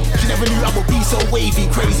raised me. She never knew I would be so wavy,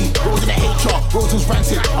 crazy. Rolled in the HR, roads was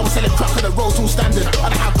rancid. I was selling crack on the roads all standard. I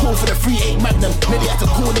don't have call for the 3-8 Magnum. Nearly had to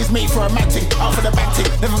call his mate for a matting. Out for the batting,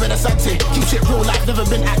 never been a satting. Keep shit real life, never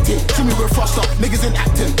been acting. See me with frost up, niggas in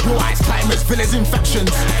acting. Blue eyes climbers, villains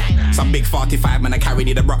infections. Some big 45 man, I carry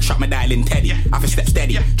the rock, shot my dialing Teddy. I fi step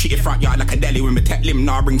steady, treat it front yard like a deli. When me tech lim,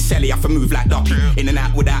 nah bring celly, I fi move like Doc. In and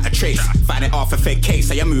out without a trace, find it off a fake case,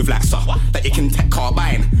 so you move like so. That you can tech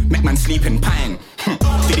carbine, make man sleep in pine.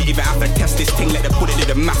 Didn't even have to test this thing, let the bullet do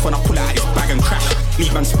the math when I pull out his bag and crash.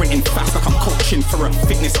 Leave man sprinting fast like I'm coaching for a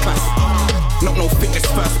fitness class. Not no fitness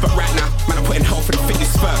first, but right now, man I'm putting health and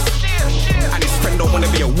fitness first. And his friend don't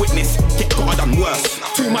wanna be a witness, get got done worse.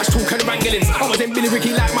 Too much talk and wranglings. I was in Billy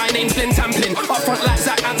Ricky like my name's Glenn Tamplin. Up front like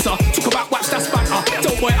Zach Answer. Talk about waps, that's banter.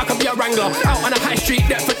 Don't boy, I can be a wrangler. Out on a high street,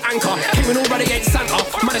 Deptford anchor. Came in already ain't Santa.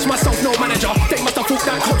 Manage myself, no manager. They must have thought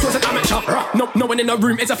that coach was an amateur. No one in the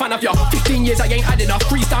room is a fan of ya. 15 years I ain't had enough.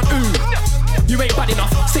 Freeze down, ooh. You ain't bad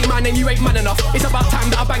enough. Say my name, you ain't man enough. It's about time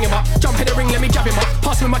that I bang him up. Jump in the ring, let me jab him up.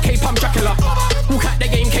 Pass me my cape, I'm Dracula. Walk out the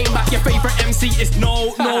game, came back. Your favourite MC is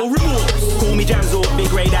no remorse. Call me Jamzo, big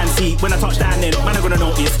grade and C. When I touch down then, man are gonna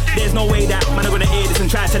notice. There's no way that man are gonna hear this and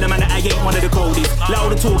try to tell them man that I ain't one of the coldest.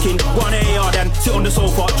 Louder talking, go on AR then sit on the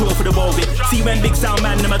sofa, draw for the velvet. See when big sound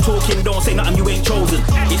man them are talking, don't say nothing you ain't chosen.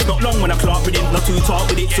 It's not long when I clock with it, not too talk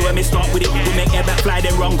with it. So when me start with it, we make air back fly,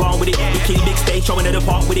 then run gone with it. We kill big stage, showing at the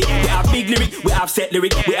park with it. We have big lyric, we have set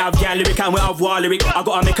lyric, we have gal lyric and we have war lyric. I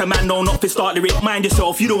gotta make a man know not to start lyric. Mind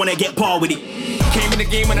yourself, you don't wanna get par with it. Came in the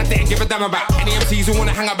game and I didn't give a damn about any MCs who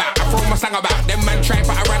wanna hang about. I throw my slang about, them man try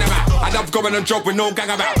but I ran about. I love going on job with no gang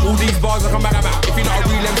about. All these bars I come back about. If you're not a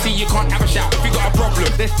real MC, you can't have a shout. If you got a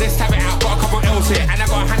problem, let's have it out. Got a couple L's here and I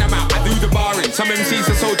gotta hand them out. I do the barring, some MCs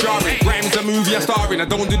are so jarring. Rhymes a movie I star in, I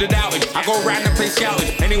don't do the doubting. I go round the place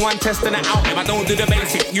scouting. Anyone testing it out, if I don't do the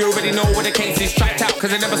basic, you already know what the case is. Trapped out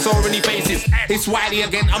cause I never saw any faces. It's Wiley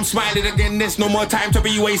again, I'm smiling again. There's no more time to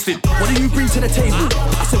be wasted. What do you bring to the table?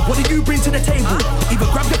 I said, what do you bring to the table? Either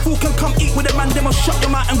grab the fork and come eat with a man, then I'll shut your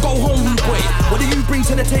mouth and go home, rude boy. What do you bring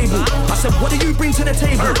to the table? I said, what do you bring to the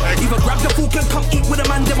table? Either grab the fork and come eat with a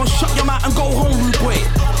man, then I'll shut your mouth and go home, rude boy.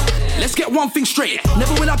 Let's get one thing straight.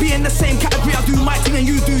 Never will I be in the same category. I do my thing and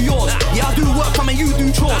you do yours. Yeah, I do work for me, you do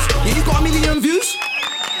chores. Yeah, you got 1 million views?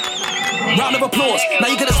 Round of applause. Now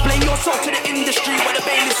you can explain yourself to the industry where the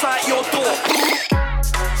bail is at your door.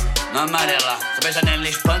 No amarela, só beija nela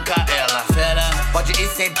e espanca ela. Fera, pode ir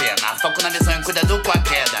sem pena. Foco na visão e cuidado com a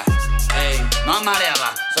queda. Ei, no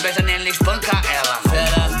amarela, só beija nela e espanca ela.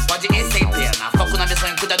 Fera, pode ir sem pena. Foco na visão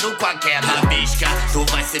e cuidado com a queda. Na pisca, tu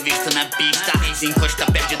vai ser visto na pista. Se encosta,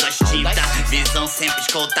 perde 2 tinta. Visão sempre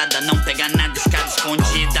escoltada, não pega nada, escada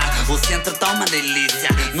escondida. O centro tá uma delícia,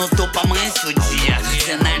 no topo amanhece o dia.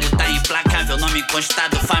 Cenário tá implacável, nome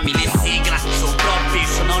encostado, família e sigla. Sou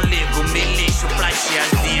propício, não ligo, me lixo pra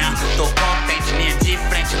tiazinha. Tô contente, linha de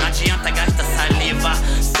frente, não adianta gastar saliva.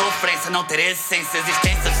 Sofrência, não ter essência,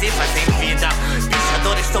 existência se faz em vida.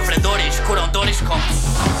 Pichadores, sofredores, curandores com.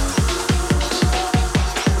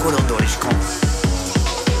 Curandores com.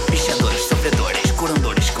 Pichadores, sofredores,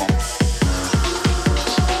 curandores com.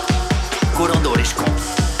 Curandores com.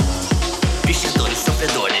 Pichadores,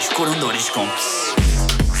 sofredores, curandores com.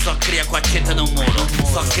 Só cria com a tinta no muro,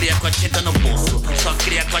 só cria com a tinta no bolso, só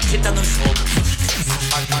cria com a tinta no jogo.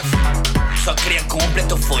 Só cria com um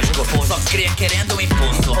preto fosco, só cria querendo um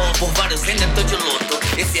impulso. Por vários ainda tô de luto,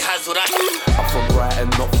 esse rasurar. I'm from Brighton,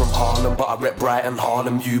 not from Harlem, but I rep Brighton,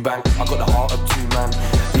 Harlem, Eubank. I got the heart of 2 man,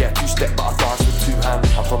 yeah, 2-step, but I dance with 2 hands.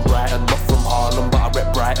 I'm from Brighton, not from Harlem, but I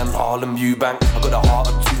rep Brighton, Harlem, Eubank. I got the heart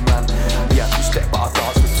of 2 man, yeah, 2-step, but I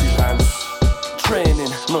dance with 2 hands.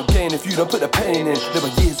 training. Not gain if you don't put the pain in. There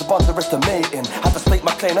were years of underestimating. Had to stake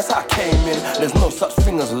my claim, that's how I came in. There's no such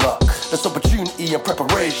thing as luck. There's opportunity and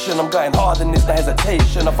preparation. I'm going hard and there's no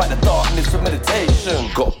hesitation. I fight the darkness with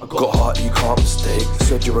meditation. Got heart you can't mistake.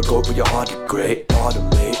 Said you're a goat but your heart is great. Pardon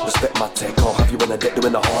me, respect my tech. I'll have you on the deck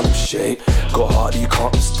doing the Harlem shake. Got heart you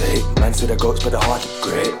can't mistake. Man say the goats but the heart is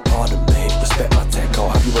great. Pardon me, respect my tech. I'll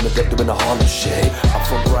have you on the deck doing the Harlem shake. I'm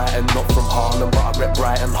from Brighton, not from Harlem, but I rep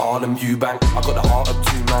Brighton, Harlem, Eubank. I got the heart of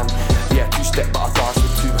two man. Yeah, two step but I dance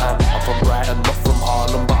with two hands. I'm from Brighton, not from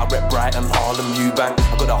Harlem, but I rep Brighton, Harlem, Eubank.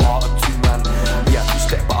 I got the heart of two man. Yeah, two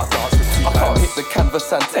step but I dance with two hands. I can't hit the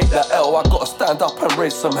canvas and take that L. I gotta stand up and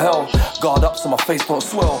raise some hell. Guard up so my face don't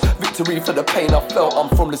swell. Victory for the pain I felt. I'm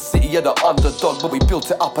from the city of the underdog, but we built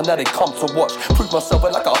it up and now they come to watch. Prove myself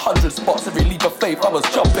in like 100 spots. Every leap of faith I was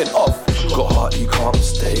jumping off. Got heart you can't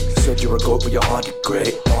mistake. Said you're a goat but your heart is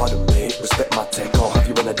great. Pardon me, respect my tech. I'll have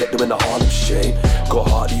you on the deck doing the Harlem shake. Got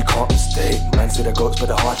heart you can't mistake. Man say the goats but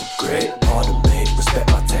the heart is great. Pardon me, respect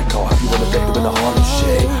my tech. I'll have you on the deck doing the Harlem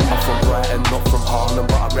shake. I'm from Brighton, not from Harlem,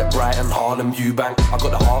 but I rep Brighton, Harlem, Eubank. I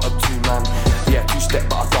got the heart of two man. Yeah, two step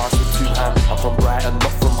but I dance with two hands. I'm from Brighton,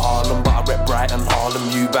 not from Harlem, but I rep Brighton, Harlem,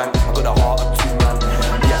 Eubank. I got the heart of two man.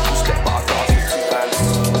 Yeah, two step but I dance with two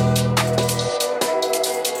hands.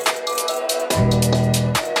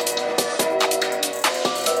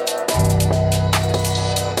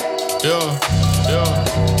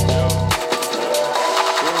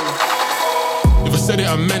 If I said it,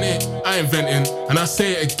 I meant it, I ain't venting, and I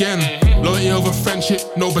say it again. Loyalty over friendship,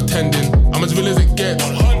 no pretending. I'm as real as it gets.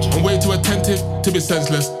 I'm way too attentive to be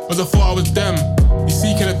senseless. Was I thought I was them. You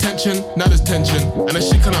seeking attention, now there's tension, and that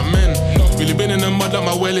shit cannot mend. Really been in the mud like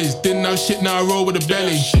my wellies. Didn't know shit, now I roll with a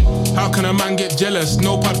belly. How can a man get jealous?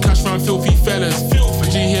 No podcast round filthy fellas.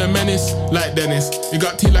 G here menace, like Dennis. You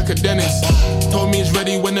got tea like a dentist. Told me it's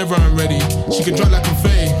ready whenever I'm ready. She can drop like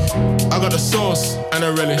confetti. I got the sauce and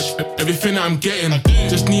a relish. Everything that I'm getting,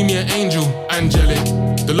 just need me an angel, angelic.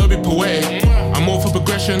 The lobby poetic. I'm all for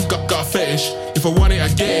progression, got a fetish. If I want it, I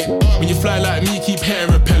get it. When you fly like me, keep hair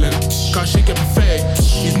repellent. Cause shit get pathetic.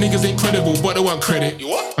 These niggas ain't credible, but they want credit.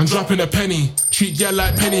 I'm dropping a penny. Treat ya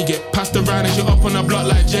like penny. Get passed around and you up on the block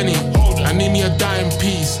like Jenny. I need me a dime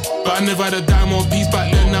piece, but I never had a dime or piece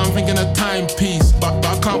back then. Now I'm thinking a timepiece, but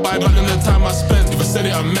I can't buy back than the time I spent. If I said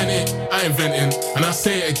it, I meant it, I ain't venting, and I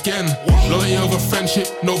say it again. Loyalty over friendship,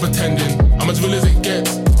 no pretending. I'm as real as it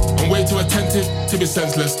gets. I'm way too attentive to be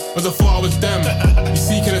senseless. Was I thought I was them. You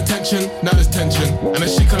seeking attention, now there's tension, and the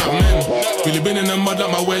shit cannot mend. Really been in the mud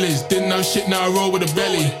like my wellies. Didn't know shit, now I roll with a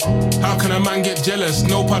belly. How can a man get jealous?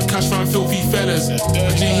 No podcast round filthy fellas.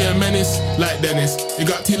 A G here menace, like Dennis. You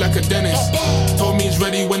got tea like a dentist. Told me it's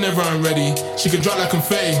ready whenever I'm ready. She can drop like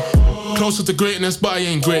confetti. Closer to greatness, but I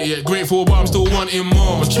ain't great yet. Grateful, but I'm still wanting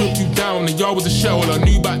more. I choked you down, the yard was a shell. I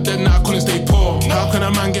knew back then that I couldn't stay poor. How can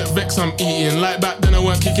a man get vexed? I'm eating. Like back then I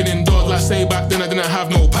weren't kicking indoors. Like say back then I didn't have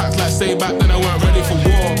no packs. Like say back then I weren't ready for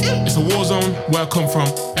war. It's a war zone, where I come from.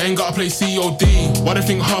 I ain't gotta play COD. Why they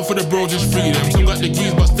think hard for the bro, just freedom. Some got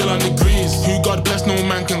degrees, but still on degrees. Who God bless, no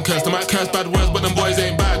man can curse. They might curse bad words, but them boys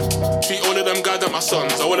ain't bad. Treat all of them guys like my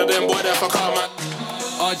sons. So one of them boy there fuck out, man.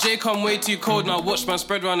 RJ come way too cold now. Watch man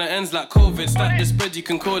spread round the ends like COVID. Stack the spread, you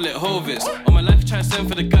can call it Hovis. On my life, try and send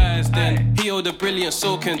for the guys. Then he owed a brilliant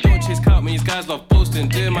soaking. Don't chase count me, these guys love boasting.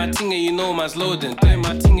 Doing my thing and you know man's loading. Doing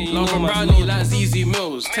my thing and you know man's loading. Like ZZ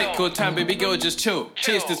Mills. Take your time, baby girl, just chill.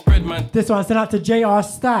 Chase the spread, man. This one sent out to JR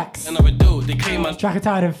Stacks. Another dough, they came man. Track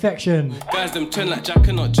tired infection. Guys them turn like Jack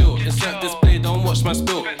and not Jill. Insert display, don't watch my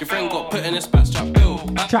spill. Your friend got put in a spat strap bill.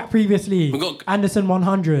 Track previously, Anderson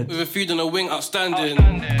 100. With a feud on the wing, outstanding.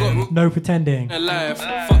 Got no pretending. Alive,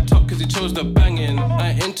 fucked up cause he chose the banging.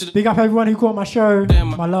 I into the big up everyone who caught my show,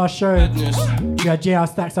 my last show. You got JR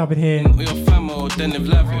Stacks up in here. Your famo, then live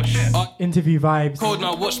lavish. Interview vibes. Cold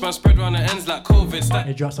now, watch man spread around the ends like COVID.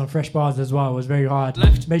 They dropped some fresh bars as well. It was very hard.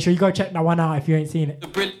 Make sure you go check that one out if you ain't seen it,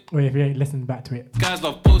 or if you ain't listened back to it. Guys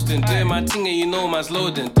love posting, doing my thing and you know man's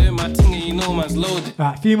loading. Doing my thing and you know man's loading.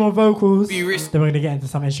 Alright, a few more vocals. Then we're gonna get into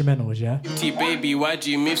some instrumentals, yeah? Baby, why'd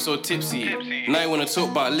you move so tipsy? Now you wanna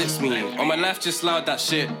talk about lips me. On my life, just loud that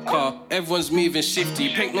shit. Car, everyone's moving shifty.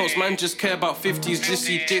 Pink notes, man, just care about 50s. Just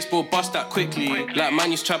see Jake's ball bust that quickly. Like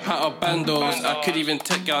man, used trap out of bandos. I could even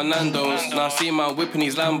take y'all Nando's. Now I see my whipping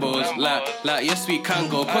these Lambos. Like yes, we can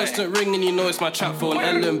go. Constant ringing, you know it's my trap phone.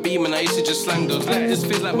 L&B, man, I used to just slang those. Let this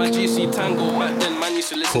feel like my GC Tango. Back then, man, used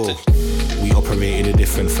to listen to. We operate in a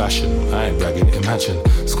different fashion. I ain't bragging, imagine.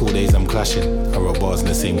 School days I'm clashing. I wrote bars in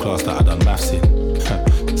the same class that I done maths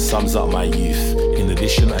in. Sums up my youth. In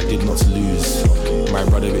addition, I did not lose. My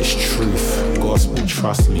brother, it's truth. Gospel,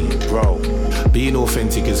 trust me, bro. Being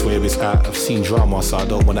authentic is where it's at. I've seen drama, so I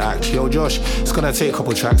don't wanna act. Yo, Josh, it's gonna take a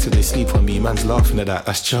couple tracks till they sleep on me. Man's laughing at that,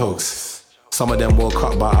 that's jokes. Some of them woke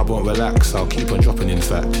up, but I won't relax. I'll keep on dropping, in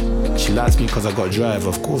fact. She likes me cause I got drive.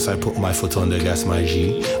 Of course I put my foot on the gas, my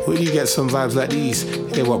G. Will you get some vibes like these?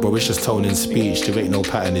 Hey, what, bro, it's just tone and speech. There ain't no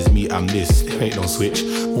pattern, it's me, I'm this. There ain't no switch.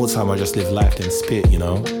 More time I just live life than spit, you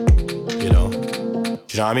know? You know?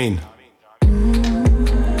 Do you know what I mean?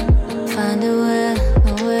 Find a way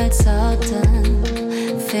where it's all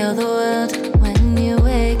done. Feel the world when you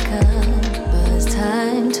wake up. But it's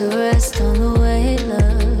time to rest on the way,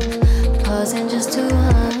 love. Pausing just to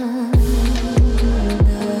wonder.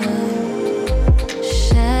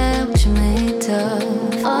 Share what you made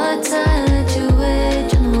of. All the time that you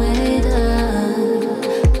wait and wait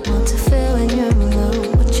up. Want to feel when you're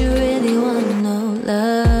alone. What you really wanna know,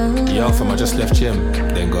 love. Yo, fam, I just left gym.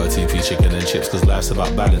 Then got a TP chicken and chips, cause life's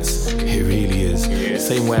about balance. It really is.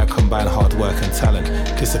 Same way I combine hard work and talent.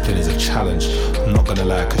 Discipline is a challenge. I'm not gonna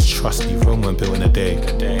lie, cause trust me, Rome weren't built in a day.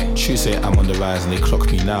 True say I'm on the rise and they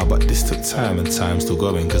clock me now, but this took time and time's still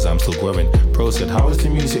going, cause I'm still growing. Bro said, how is the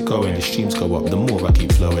music going? The streams go up, the more I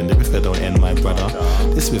keep flowing. The river don't end, my brother.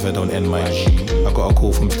 This river don't end, my G. I got a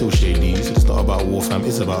call from Still Shadies. It's not about war, fam,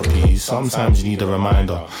 it's about peace. Sometimes you need a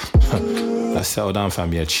reminder. Like, settle down,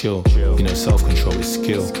 fam, yeah, chill. You know, self-control is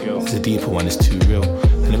skill. It's a deeper one, it's too real.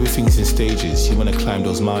 And everything's in stages. You wanna climb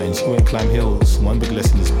those mountains, you won't climb hills. One big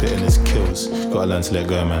lesson is bitterness kills. Gotta learn to let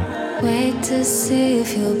go, man. Wait to see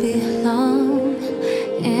if you'll belong.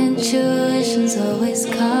 Intuition's always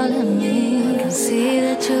calling me. I can see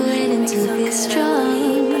that you're waiting to be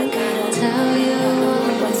strong. Tell you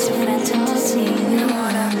what you're meant to see. I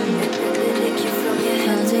wanna lick you from your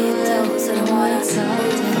head to your toes. And I wanna from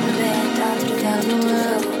the bed down to the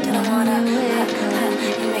floor. And I wanna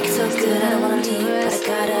you make it so good. I don't wanna leave, but I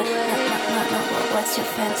gotta know what's your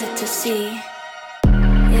fancy to see.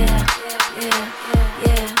 Yeah.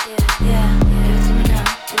 Give it to me now.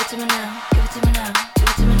 Give it to me now. Give it to me now. Give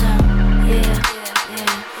it to me now. Yeah. Give it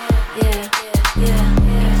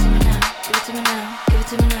to me now. Give it to me now. Give it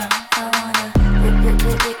to me now. I wanna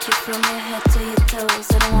lick you from your head to your toes.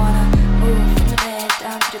 I don't wanna move from the bed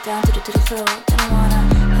down to the floor. I don't wanna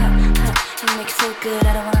you make it so good. I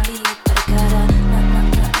don't wanna leave, but I gotta know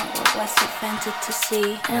what's your fancy to see.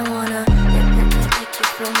 I don't wanna lick you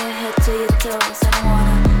from your head to your toes. I don't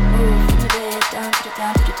wanna move from the bed down to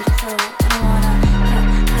the floor. I don't wanna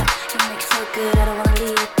you make it so good. I don't wanna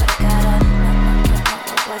leave, but I gotta know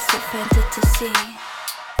what's your fancy to see.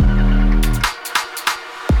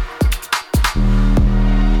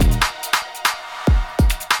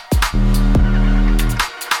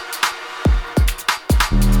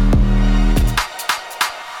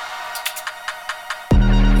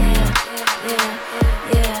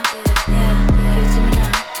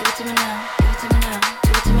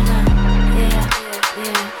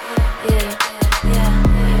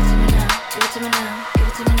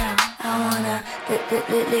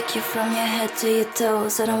 Lick you from your head to your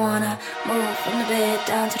toes. I don't wanna move from the bed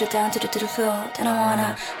down to the floor. Then I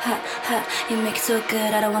wanna you make it so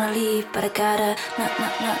good. I don't wanna leave, but I gotta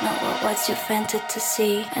know what's your fancy to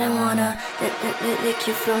see. I don't wanna lick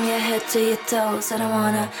you from your head to your toes. I don't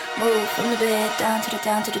wanna move from the bed down to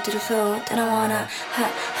the floor. Then I wanna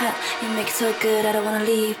you make it so good. I don't wanna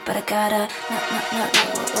leave, but I gotta know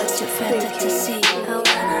what's your fancy to see. I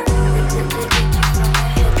wanna lick you from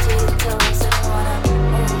your head to your toes. I don't wanna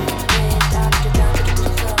move from the bed down to the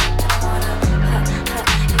floor. I don't wanna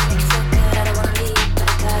you make it so good. I don't wanna leave, but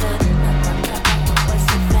I gotta know what's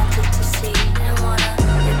your fancy to see. I don't wanna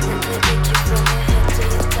lick you from your head to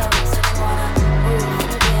your toes. I don't wanna move from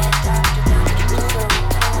the bed down to the floor.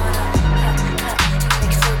 I don't wanna you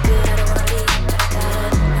make it so good. I don't wanna leave, but I gotta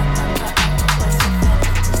know what's your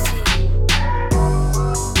fancy to see.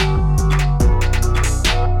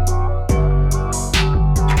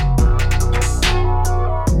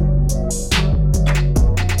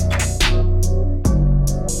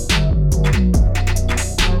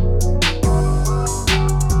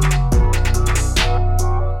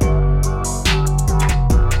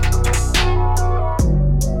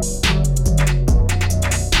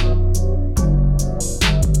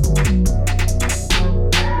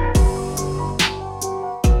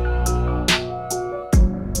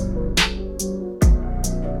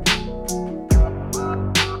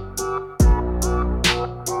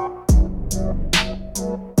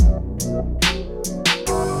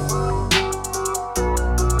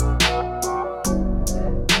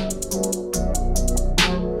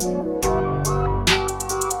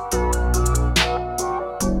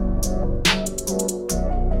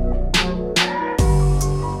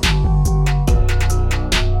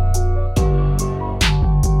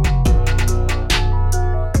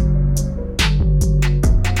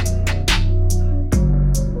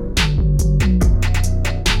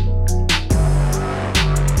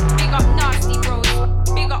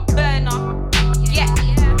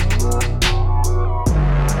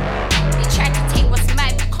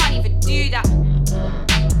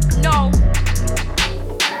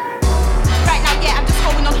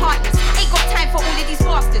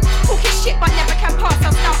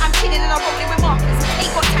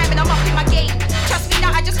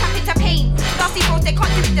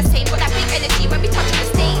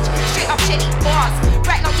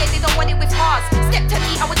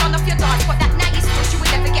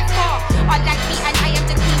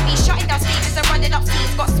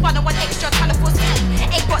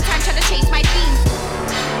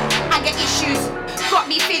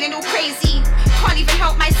 me feeling all crazy. Can't even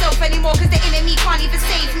help myself anymore cause the enemy can't even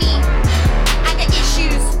save me. I get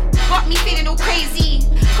issues, got me feeling all crazy.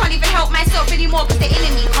 Can't even help myself anymore cause the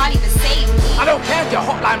enemy can't even save me. I don't care if your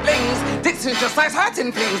hotline blings. This is just nice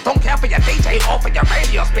hurting things. Don't care for your DJ or for your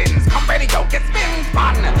radio spins. Come radio, get spins,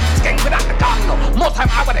 fun. Skank without the gun. More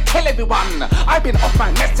time I wanna kill everyone. I've been off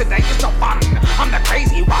my mess today, it's not fun. I'm the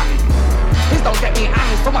crazy one. Please don't get me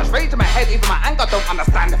angry. So much rage in my head, even my anger don't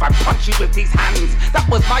understand. If I punch you with these hands, that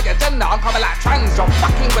was my agenda. I'm coming like trans, you're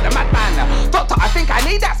fucking with a madman. Doctor, I think I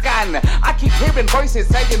need that scan. I keep hearing voices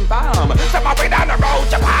saying bam. Set my way down the road,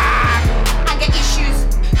 Japan. I get issues,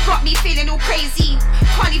 got me feeling all crazy.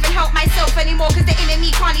 Can't even help myself anymore cause the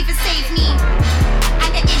enemy can't even save me.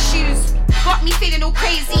 I get issues, got me feeling all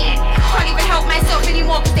crazy. Can't even help myself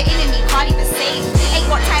anymore cause the enemy can't even save me. Ain't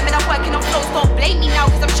got time and I'm working on flows. Don't blame me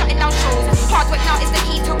now cause I'm shutting down shows. Hard work now is the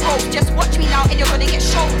key to growth. Just watch me now and you're gonna get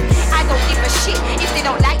shown. I don't give a shit if they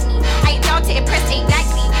don't like me. I ain't down to impress, ain't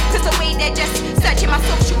likely. Cause the way they're just searching my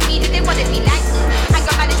social media, they wanna be like me.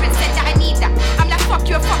 Anger management said that I need that. I'm like fuck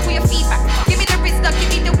you and fuck with your feedback. Give me the Rizla,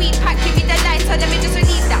 give me the weed pack, give me the lighter, let me just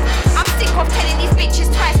release that. I'm sick of telling these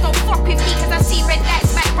bitches twice, don't fuck with me cause I see red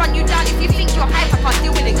lights might run you down if you think you're hype. I can't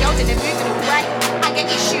deal with the girls and they're moving all right. I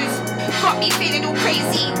get issues, got me feeling all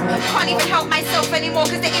crazy. Can't even help myself anymore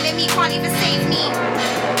cause the enemy can't even save me.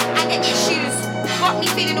 I get issues, got me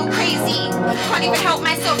feeling all crazy. Can't even help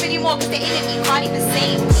myself anymore cause the enemy can't even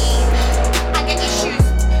save me. I get issues,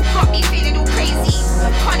 got me feeling all crazy.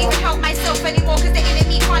 Can't even help myself anymore cause the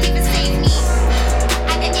enemy can't even save me.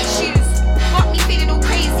 I get issues, got me feeling all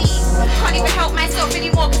crazy. Can't even help myself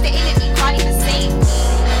anymore cause the enemy can't even save me.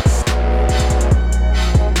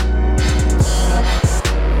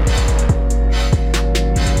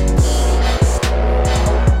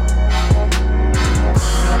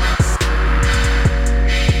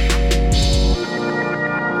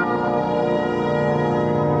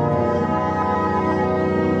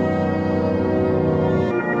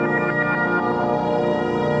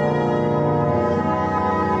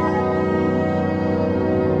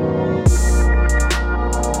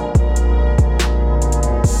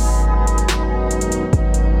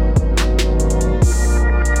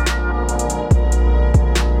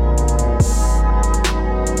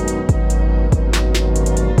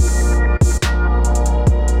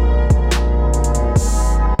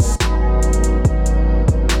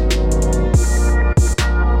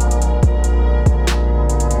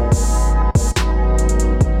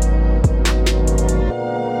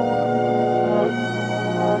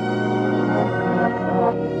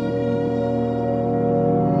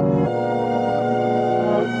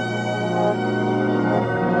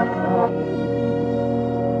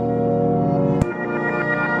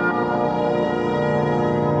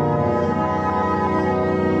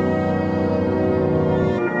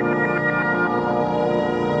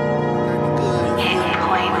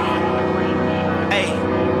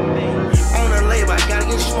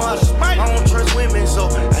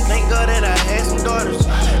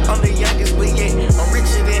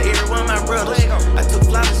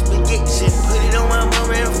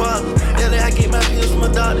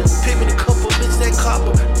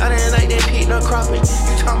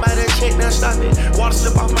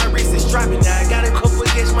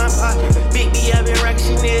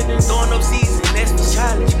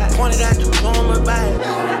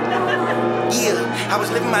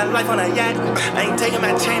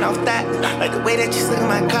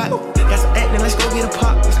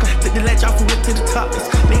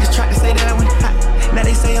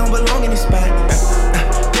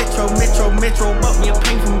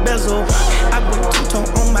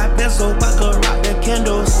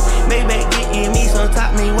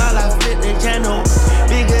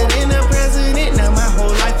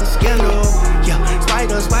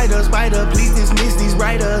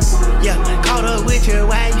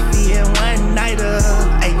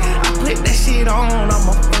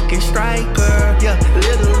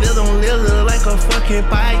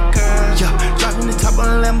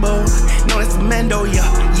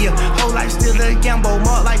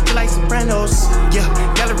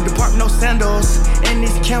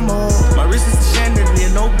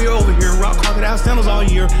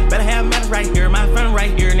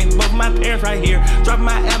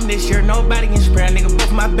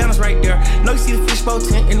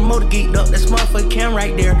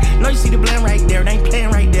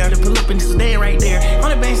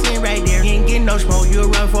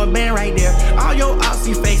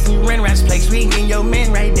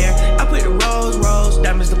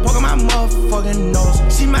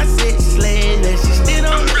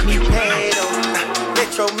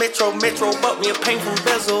 Metro, but me a painful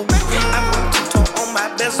bezel. I put two-tone on my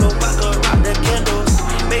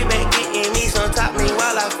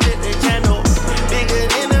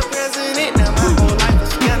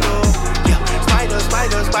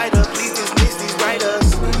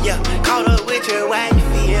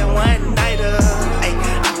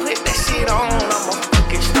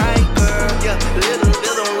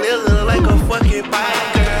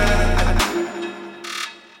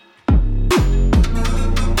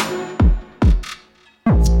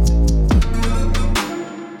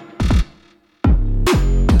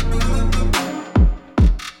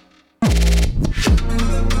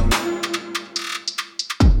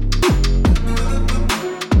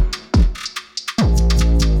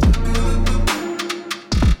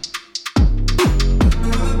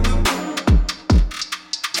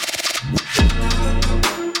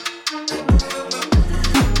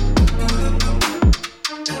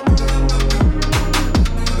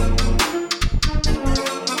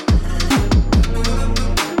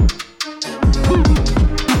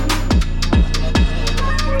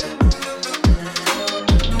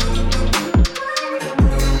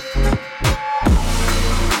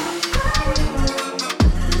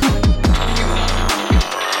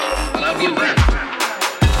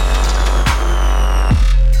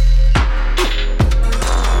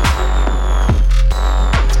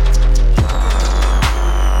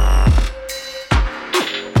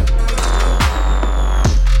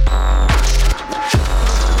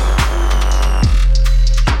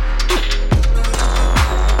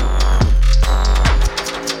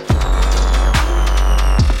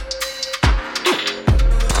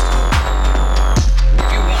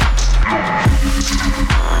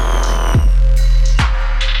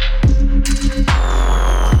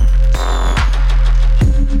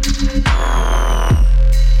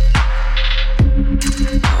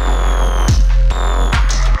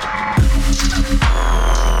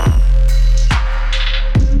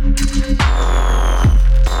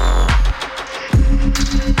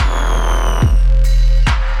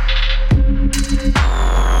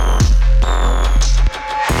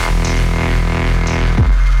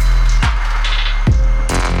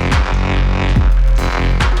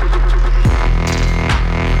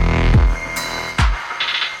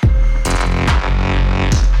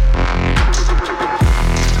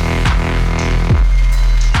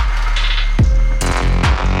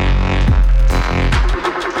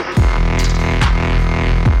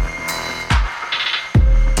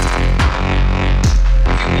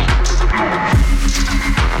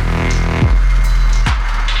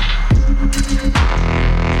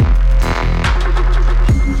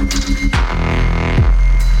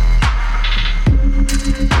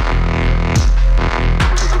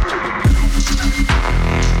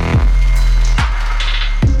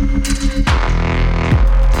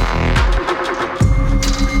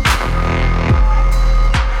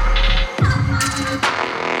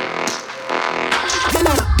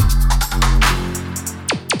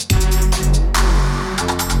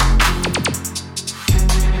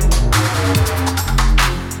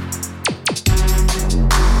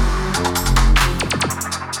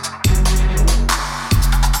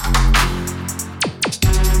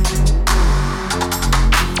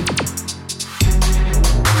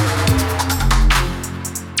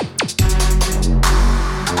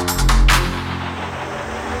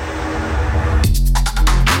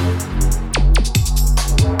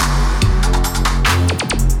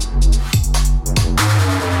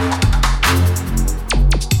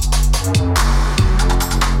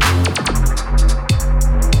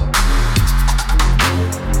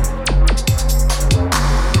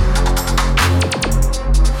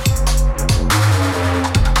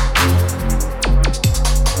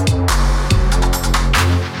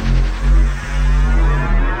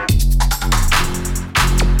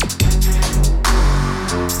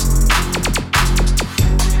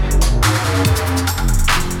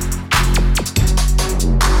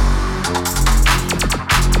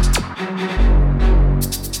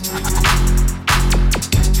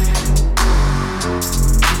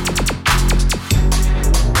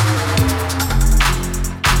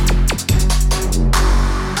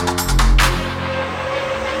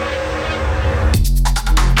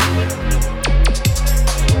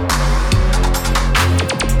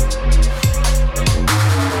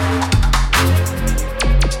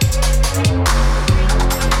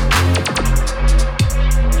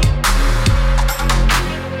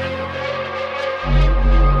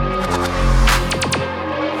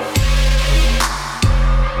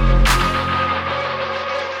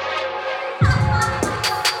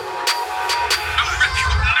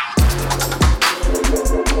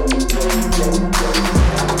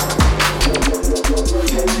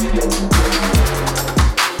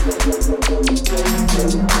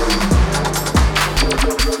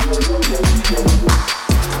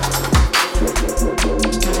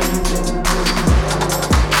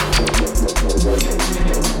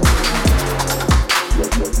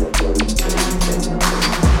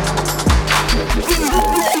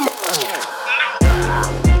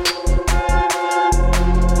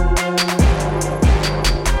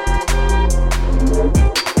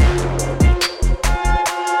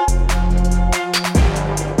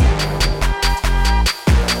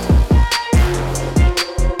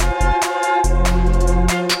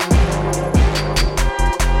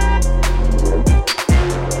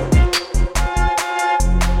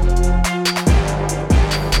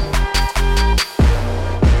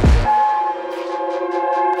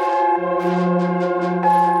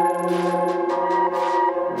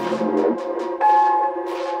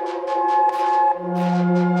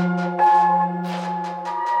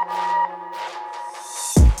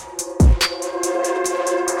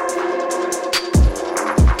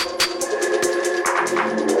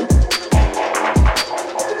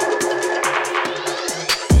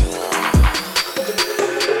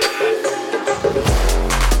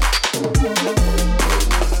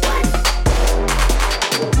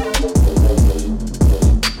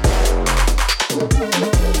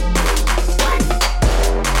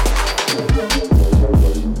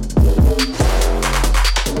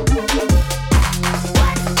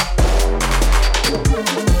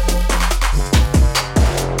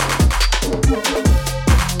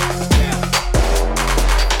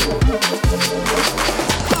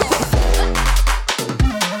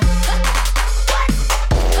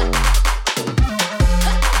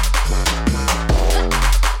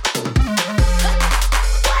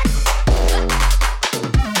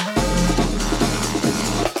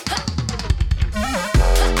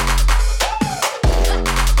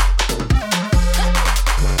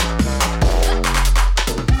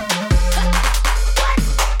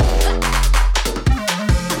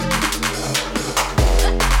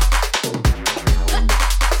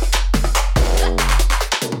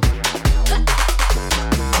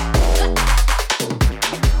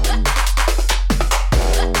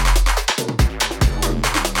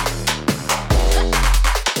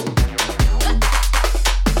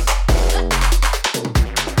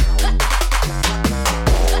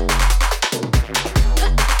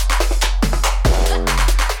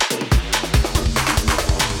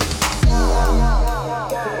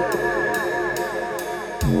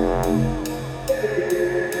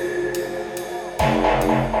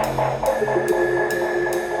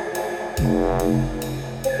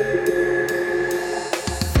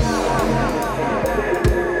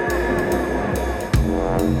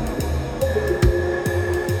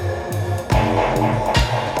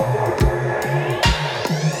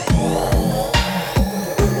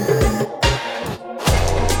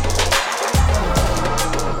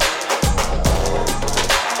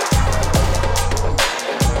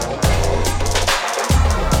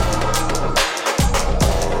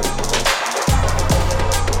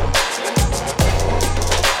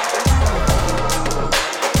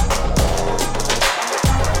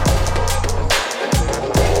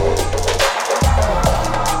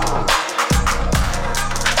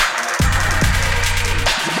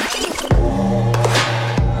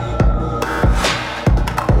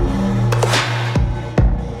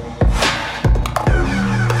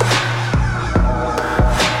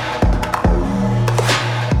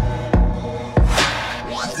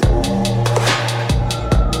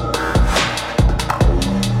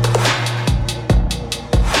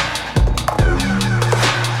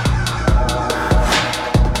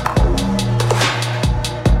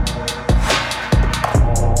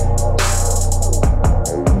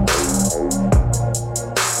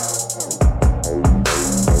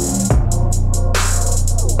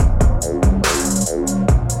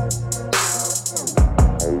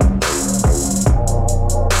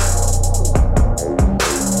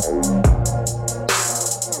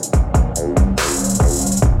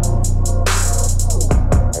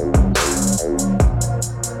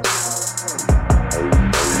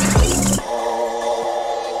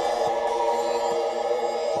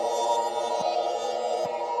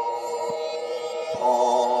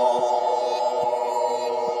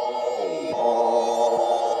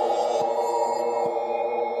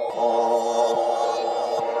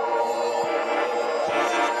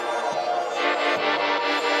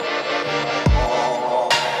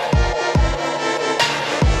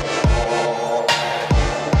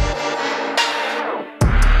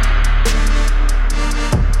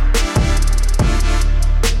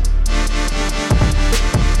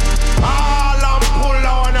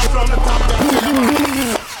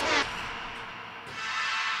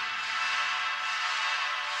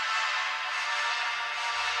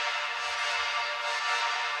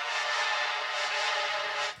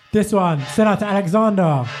This one, send out to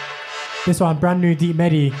Alexander. This one, brand new Deep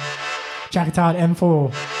Medi. Check it out,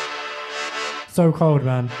 M4. So cold,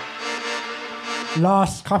 man.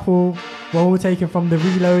 Last couple were all taken from the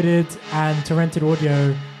Reloaded and Torrented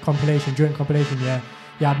Audio compilation, joint compilation, yeah.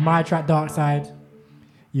 You had My Track Dark Side.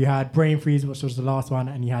 You had Brain Freeze, which was the last one,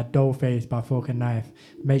 and you had Dollface by Fork and Knife.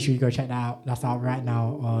 Make sure you go check that out. That's out right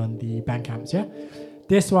now on the Bandcamps, yeah?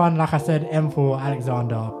 This one, like I said, M4,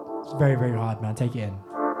 Alexander. It's very, very hard, man. Take it in.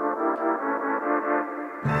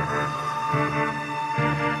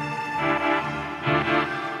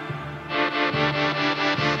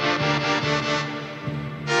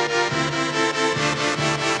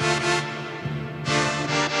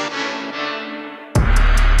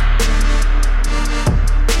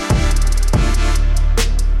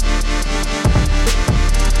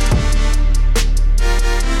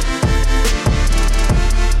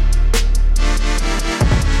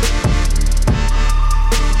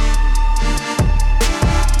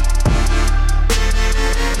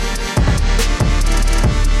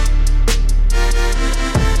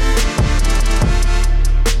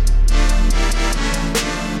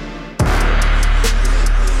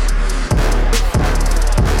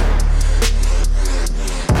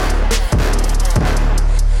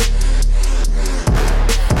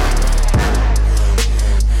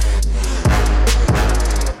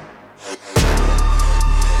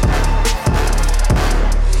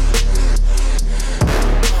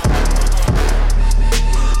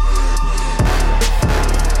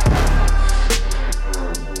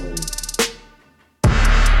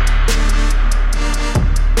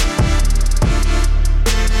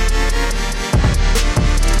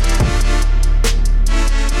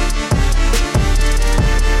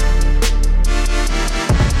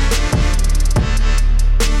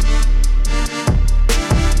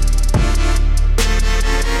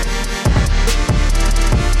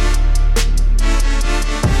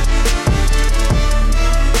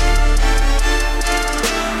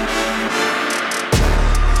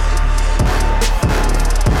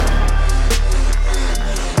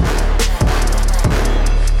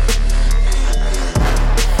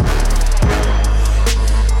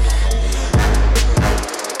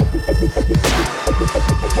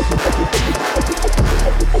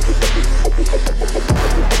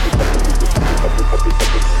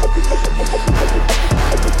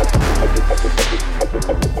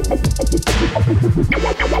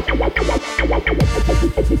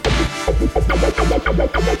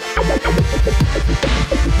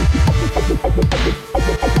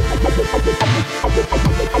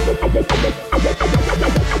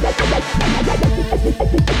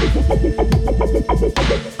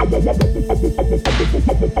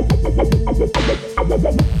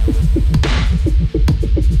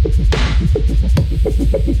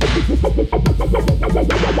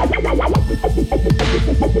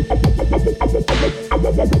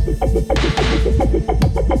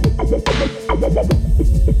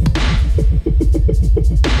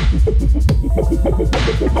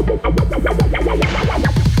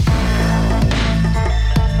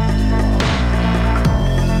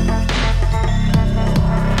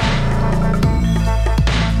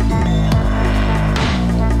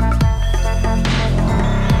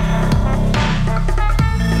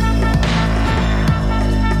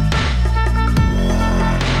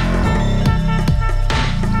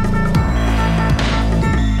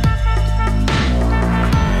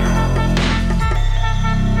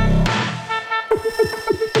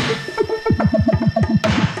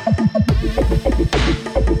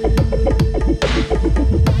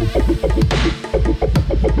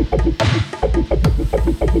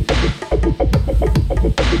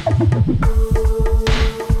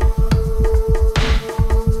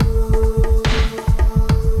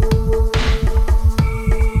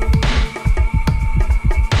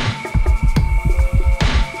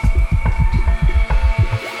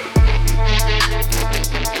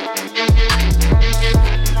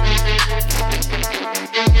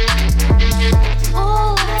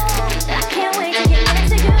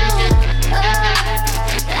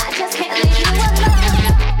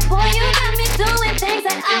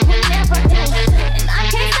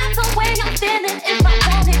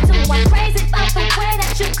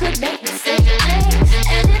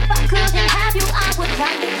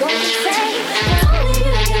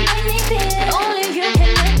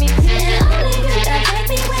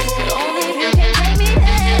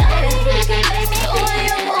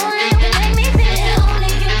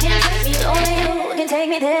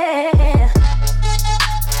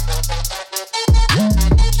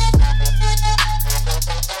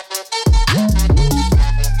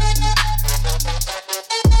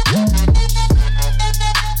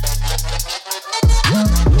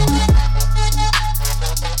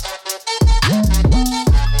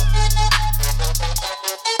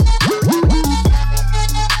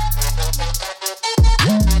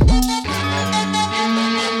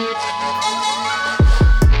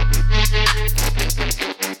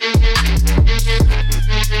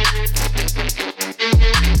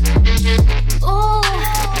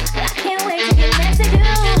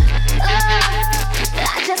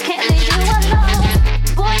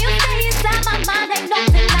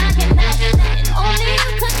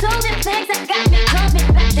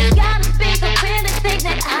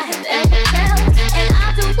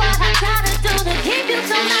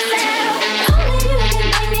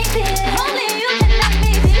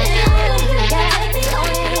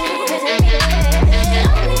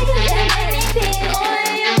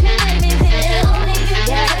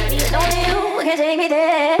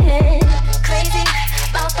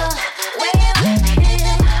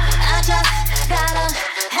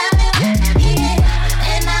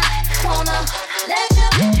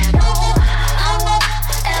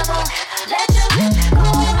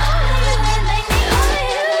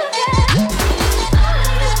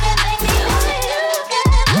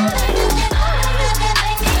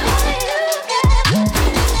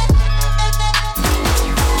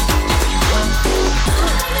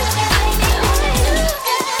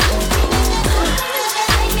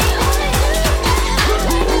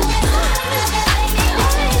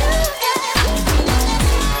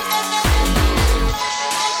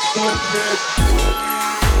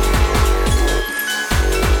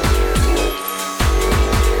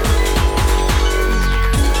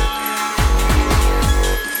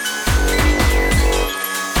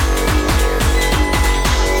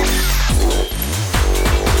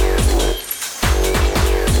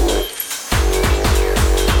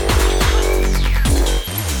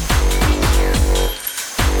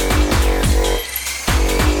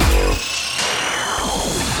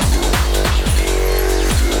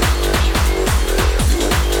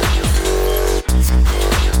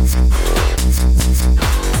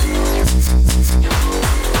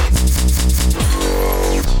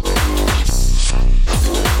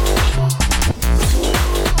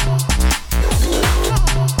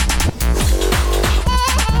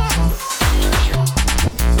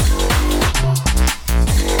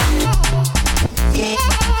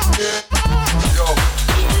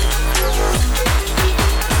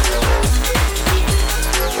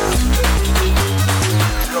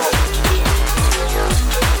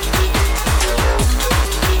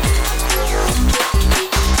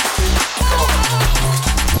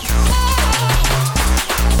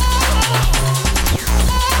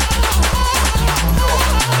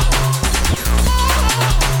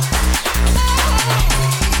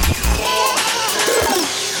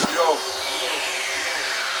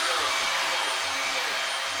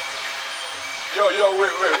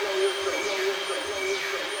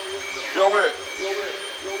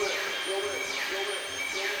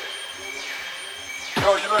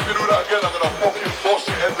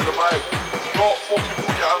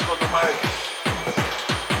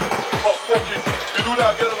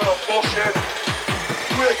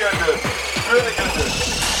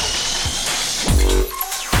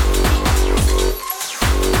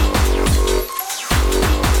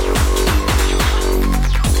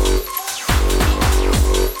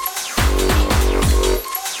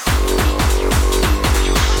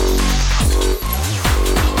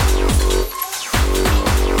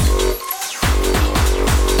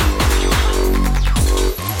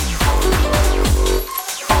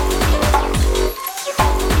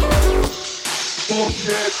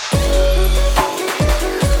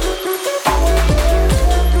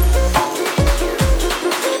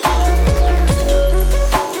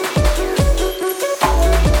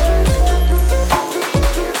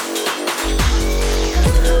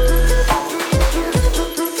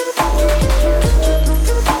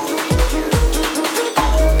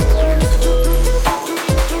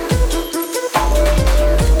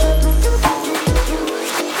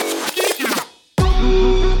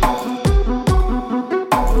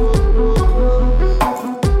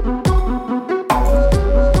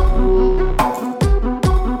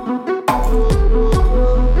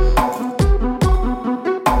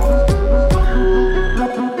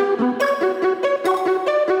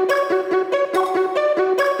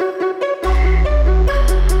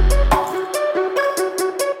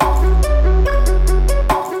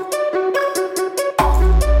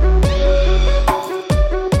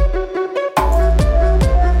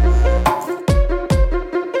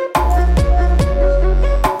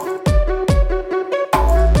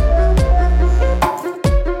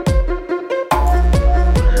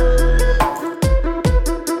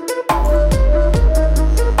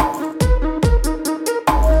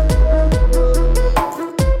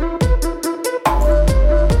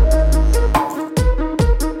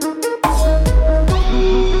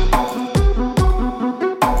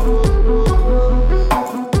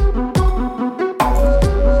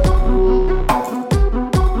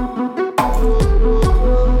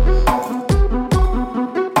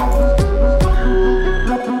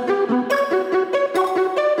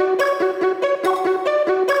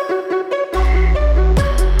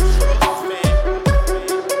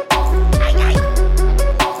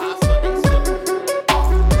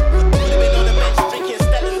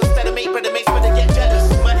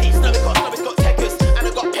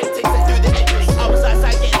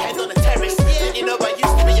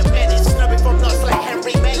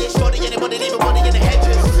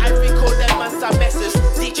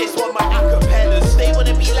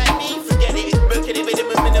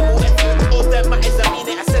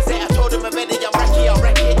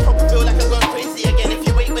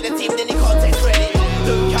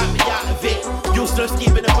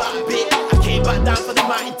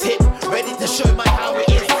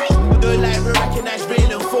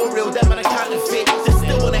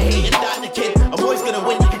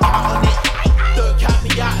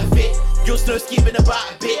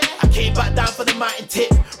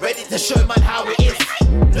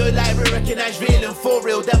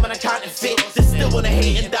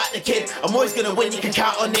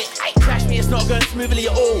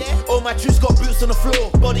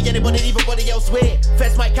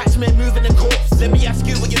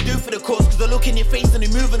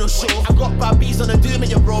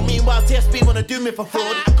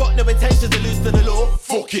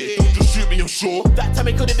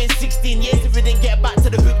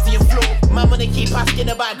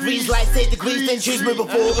 Choose me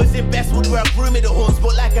before. It was in Bestwood where I grew me the horns,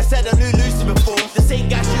 but like I said, I knew Lucy before. The same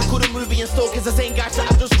guy who called a movie and stalk is the same guy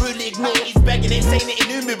that I just rudely ignored. He's begging and saying that he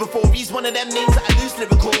knew me before. He's one of them names that I loosely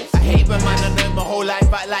recall. I hate when man I know my whole life,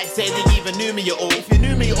 but like say they even knew me at all. If you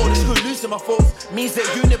knew me at all, it's good losing my thoughts. Means that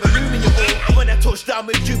you never knew me at all. When I touch down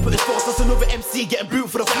with you, put his force, that's another MC getting booed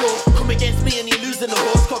for the floor. Come against me and you're losing the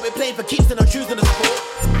horse. Can't be playing for keeps and I'm choosing the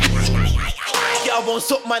sport. Yeah, I won't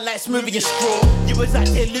suck man like smoothie and straw. You was out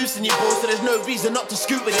there losing your balls, so there's no reason not to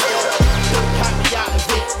scoop with it. Don't count me out of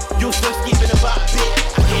it. You're still scheming about a bit.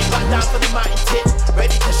 I came back down for the mighty tip,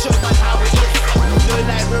 ready to show man how it is. No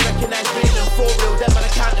lie, we recognize real and for real, them man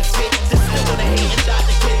I counterfeit. They still wanna hate and doubt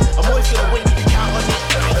the kid. I'm always gonna win, you can count on it.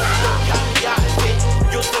 Don't count me out of it.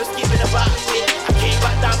 You're still scheming about a bit. I came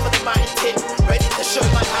back down for the mighty tip, ready to show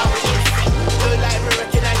man how it is. No lie, we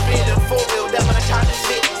recognize real and for real, them man I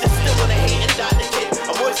counterfeit. They still wanna hate and doubt the kid.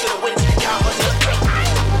 I'm always gonna win, you can count on it.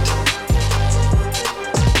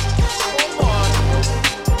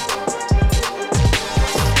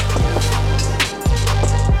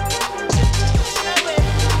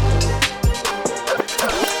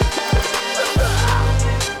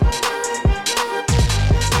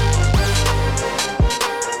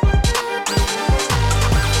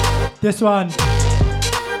 this one.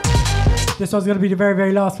 This one's gonna be the very,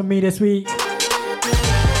 very last for me this week.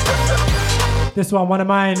 This one of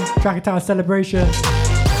mine, track entitled Celebration.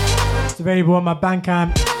 It's available on my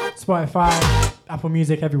Bandcamp, Spotify, Apple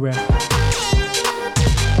Music, everywhere.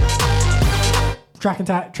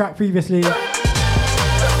 Track previously.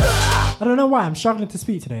 I don't know why I'm struggling to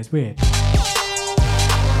speak today, it's weird.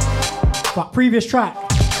 But previous track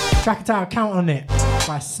entitled Count on It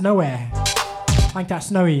by Snowy. Thank that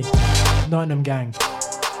Snowy, Nottingham gang.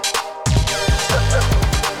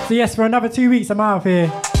 So yes, for another 2 weeks I'm out of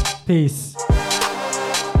here. Peace.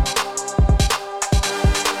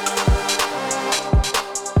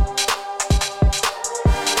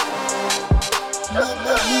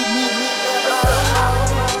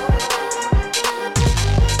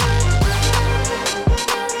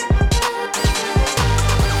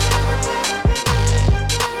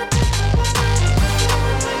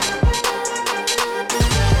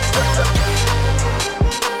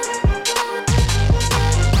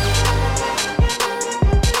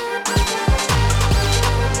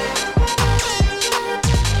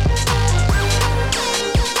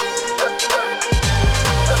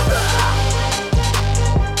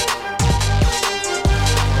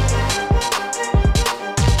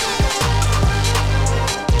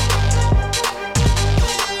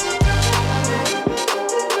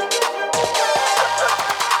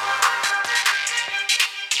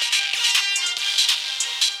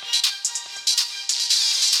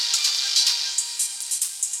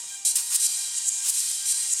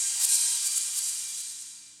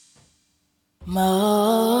 Mo